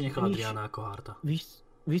som si radšej nechal Adriana ako Harta.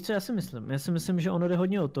 Víš, co já si myslím? Já si myslím, že ono jde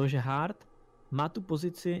hodně o to, že Hart má tu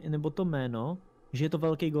pozici nebo to jméno, že je to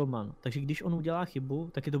velký golman, takže když on udělá chybu,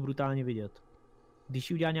 tak je to brutálně vidět.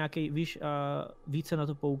 Když udělá nějaký, víš, více na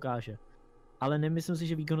to poukáže. Ale nemyslím si,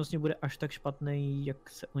 že výkonnostně bude až tak špatný, jak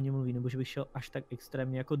se o něm mluví, nebo že bych šel až tak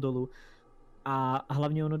extrémně jako dolů. A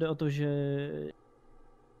hlavně ono jde o to, že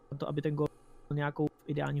to, aby ten gól měl nějakou v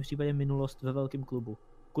ideálním případě minulost ve velkém klubu.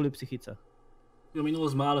 Kvůli psychice. Jo,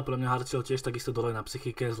 minulosť má, ale podľa mňa Hart šiel tiež takisto dole na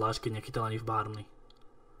psychike, zvlášť keď nechytal ani v Burnley.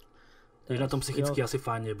 Takže na tom psychicky asi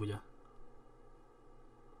fajn nebude.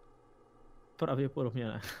 Pravděpodobně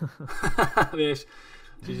ne. Vieš,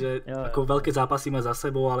 čiže ako veľké zápasy má za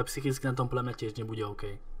sebou, ale psychicky na tom podľa mňa tiež nebude OK.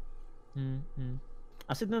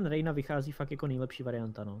 Asi ten Reina vychází fakt jako nejlepší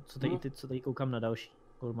varianta, no. Co tady koukám na další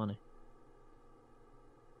golmany.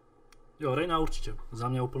 Jo, Reina určite.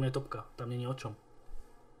 Za mňa úplne topka. Tam není o čom.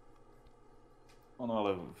 Ono,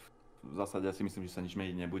 ale v zásade ja si myslím, že sa nič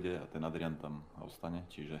meniť nebude a ten Adrian tam ostane,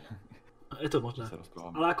 čiže... Je to možné.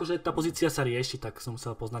 Ale akože tá pozícia sa rieši, tak som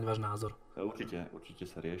chcel poznať váš názor. Určite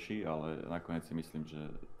sa rieši, ale nakoniec si myslím, že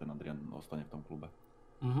ten Adrian ostane v tom klube.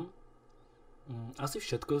 Asi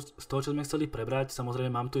všetko z toho, čo sme chceli prebrať.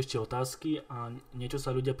 Samozrejme mám tu ešte otázky a niečo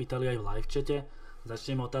sa ľudia pýtali aj v live chate.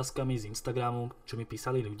 Začneme otázkami z Instagramu, čo mi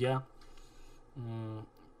písali ľudia.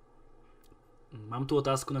 Mám tu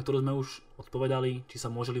otázku, na ktorú sme už odpovedali, či sa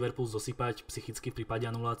môže Liverpool zosypať psychicky v prípade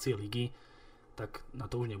anulácie ligy, tak na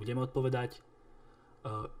to už nebudeme odpovedať.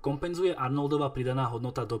 Kompenzuje Arnoldova pridaná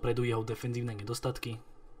hodnota dopredu jeho defenzívne nedostatky?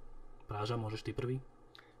 Práža, môžeš ty prvý?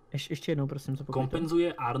 Ešte jednou, prosím, co pokojte.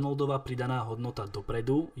 Kompenzuje Arnoldova pridaná hodnota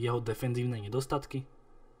dopredu jeho defenzívne nedostatky?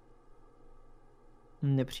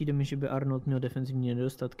 Nepřijde mi, že by Arnold měl defenzivní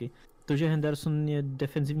nedostatky. To, že Henderson je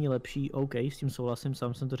defenzivně lepší, OK, s tím souhlasím,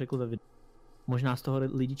 sám jsem to řekl ve videu. Možná z toho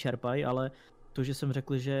lidi čerpají, ale to, že jsem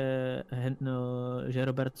řekl, že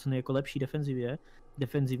Robertson je jako lepší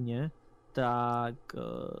defenzivně, tak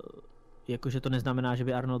jakože to neznamená, že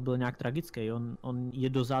by Arnold byl nějak tragický. On je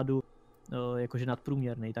dozadu jakože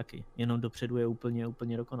nadprůměrný taky, jenom dopředu je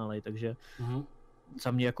úplně dokonalý, takže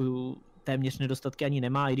za mě jako téměř nedostatky ani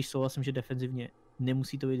nemá, i když souhlasím, že defenzivně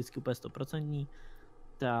nemusí to být vždycky úplně 100%,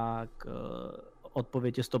 tak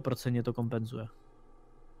odpověď je 100% to kompenzuje.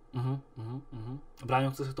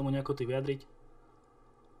 Bráňo, chce sa k tomu nejako ty vyjadriť?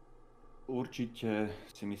 Určite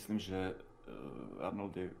si myslím, že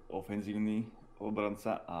Arnold je ofenzívny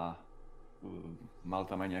obranca a mal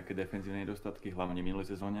tam aj nejaké defenzívne nedostatky, hlavne v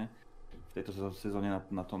minulej sezóne. V tejto sezóne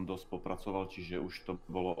na tom dosť popracoval, čiže už to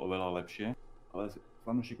bolo oveľa lepšie. Ale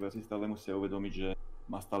fanúšikovia si stále musia uvedomiť, že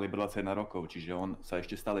má stále 21 rokov, čiže on sa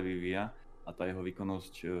ešte stále vyvíja a tá jeho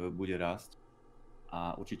výkonnosť bude rásť.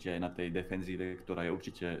 A určite aj na tej defenzíve, ktorá je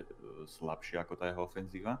určite slabšia ako tá jeho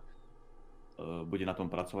ofenzíva, bude na tom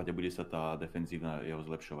pracovať a bude sa tá defenzívna jeho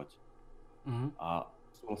zlepšovať. A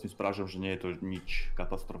súhlasím s Prážom, že nie je to nič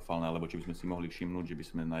katastrofálne, alebo či by sme si mohli všimnúť, že by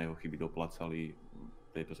sme na jeho chyby doplácali.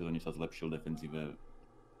 V tejto sezóne sa zlepšil defenzíve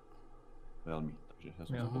veľmi, takže ja som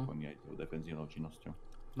spokojný aj tou defenzívnou činnosťou.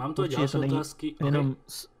 Mám tu ďalšie otázky.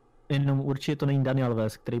 Jenom určitě to není Daniel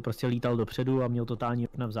Alves, který prostě lítal dopředu a měl totální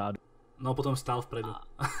okna vzadu. No potom stál vpredu.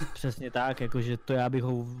 Přesně tak, jakože to já bych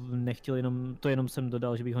ho nechtěl jenom jsem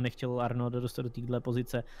dodal, že bych ho nechtěl Arnolda dostat do téhle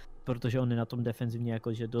pozice, protože on je na tom defenzivně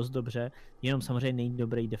jakože dost dobře, jenom samozřejmě není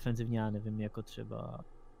dobrý defenzivně, já nevím, jako třeba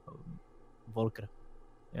Walker,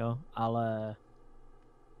 jo, ale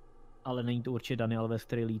není to určitě Daniel Alves,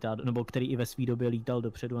 který lítá, nebo který i ve své době lítal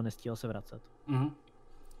dopředu a nestíhal se vracet.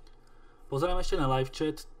 Pozerám ešte na live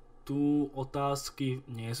chat, tu otázky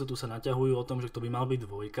nie sú, tu sa naťahujú o tom, že to by mal byť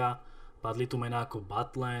dvojka. Padli tu mená ako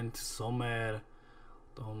Butland, Sommer,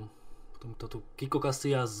 Kiko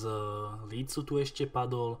Casillas z Leedsu tu ešte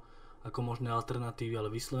padol ako možné alternatívy,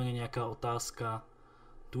 ale vyslovene nejaká otázka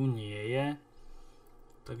tu nie je.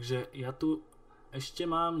 Takže ja tu ešte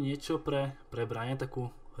mám niečo pre Brian,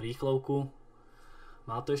 takú rýchlovku.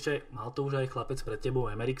 Mal to už aj chlapec pred tebou,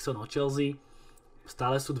 Emerickson od Chelsea.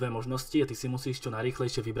 Stále sú dve možnosti a ty si musíš čo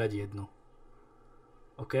najrýchlejšie vybrať jednu.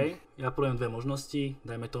 OK? Ja poviem dve možnosti,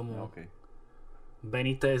 dajme tomu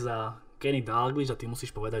Benitez a Kenny Dalglish a ty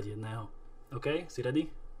musíš povedať jedného. OK? Si ready?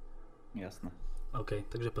 Jasné. OK,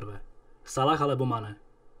 takže prvé. Salah alebo Mane?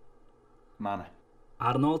 Mane.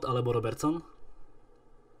 Arnold alebo Robertson?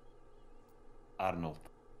 Arnold.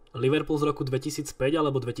 Liverpool z roku 2005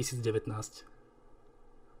 alebo 2019?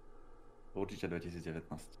 Určite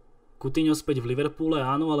 2019. Coutinho späť v Liverpoole,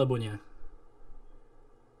 áno alebo nie?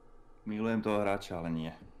 Milujem toho hráča, ale nie.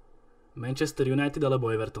 Manchester United alebo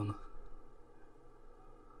Everton?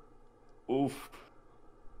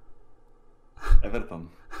 Everton.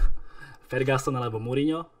 Ferguson alebo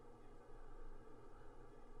Mourinho?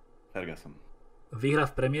 Ferguson. Výhra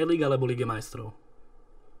v Premier League alebo Lige majstrov?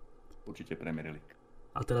 Určite Premier League.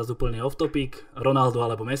 A teraz úplne off topic, Ronaldo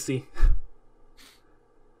alebo Messi?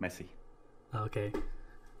 Messi. OK.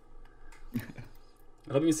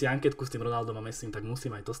 Robím si anketku s tým Ronaldom a Messim, tak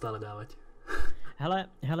musím aj to stále dávať.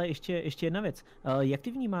 Hele, ještě jedna věc. Jak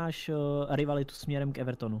ty vnímáš rivalitu směrem k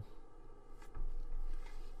Evertonu?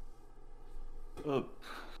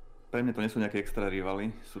 Pre mňa to nie sú nejaké extra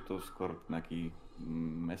rivaly, sú to skôr nejaký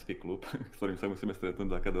mestský klub, s ktorým sa musíme stretnúť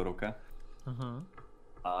taká do roka. Aha.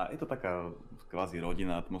 A je to taká kvázi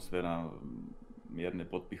rodinná atmosféra, mierne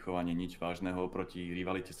podpichovanie, nič vážneho proti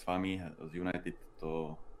rivalite s vami. Z United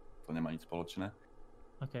to nemá nič spoločné.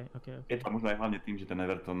 Okay. Je to možno aj hlavne tým, že ten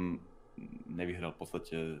Everton nevyhral v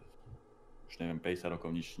podstate už neviem 50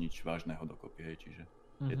 rokov nič vážneho dokopy, hej, čiže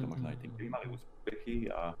je to možno aj tým, keby mali úspechy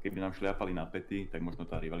a keby nám šliapali na pety, tak možno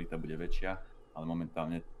tá rivalita bude väčšia, ale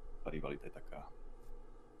momentálne tá rivalita je taká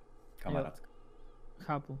kamarádska.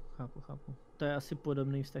 Chápu. To je asi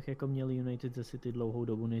podobný vztah, jako měli United ze City dlouhou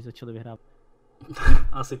dobu, než začali vyhrávat.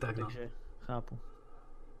 Asi tak, no. Takže chápu.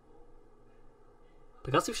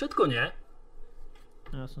 Tak asi všetko, nie?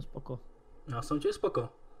 Já jsem spoko. Já jsem tiež spoko.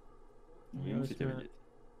 Vy musíte vidieť.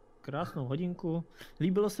 Krásnou hodinku.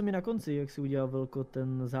 Líbilo se mi na konci, jak si udělal Velko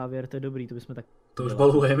ten závěr, to je dobrý, to bychom tak... To už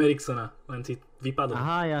bol u Emericksona, len si vypadol.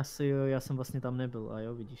 Aha, já jsem vlastně tam nebyl, a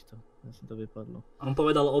jo, vidíš to, já si to vypadlo. On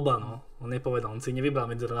povedal oba, no. On nepovedal, on si nevybral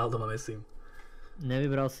medzi Ronaldom a Messim.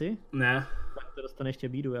 Nevybral si? Ne. Tak to dostane ještě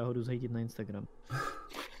bídu, já ho jdu zhejtit na Instagram.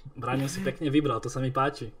 Braňo si pekne vybral, to sa mi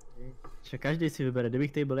páči. Že každý si vybere,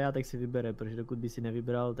 kdybych tady byl já, tak si vybere, protože dokud by si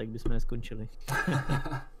nevybral, tak bychom neskončili.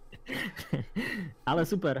 Ale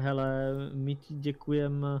super, hele, my ti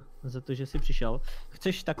děkujem za to, že jsi přišel.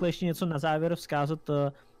 Chceš takhle ještě něco na závěr vzkázat,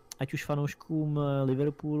 ať už fanouškům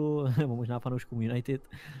Liverpoolu, nebo možná fanouškům United,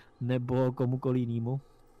 nebo komukoliv jinému?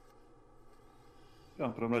 Ja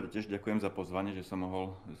v prvom rade tiež ďakujem za pozvanie, že som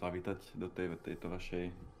mohol zavítať do tejto vašej,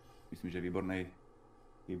 myslím, že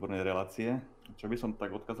výbornej relácie. Čo by som tak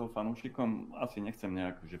odkázal fanúšikom? Asi nechcem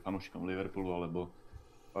nejak, že fanúšikom Liverpoolu alebo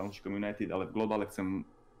fanúšikom United, ale v globále chcem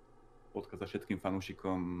odkázať všetkým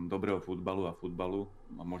fanúšikom dobrého futbalu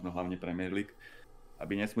a možno hlavne Premier League,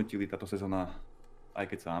 aby nesmutili táto sezóna, aj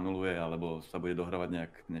keď sa anuluje alebo sa bude dohrávať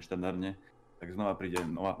nejak neštandardne, tak znova príde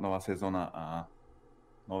nová sezóna a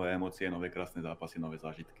nové emócie, nové krásne zápasy, nové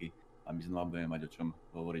zážitky a my znova budeme mať o čom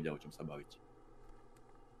hovoriť a o čom sa baviť.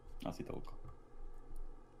 Asi toľko.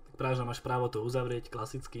 Tak práve, že máš právo to uzavrieť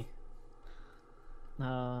klasicky.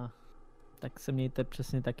 Tak se mějte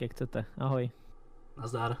přesně tak, jak chcete. Ahoj.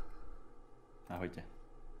 Nazdar. Ahojte.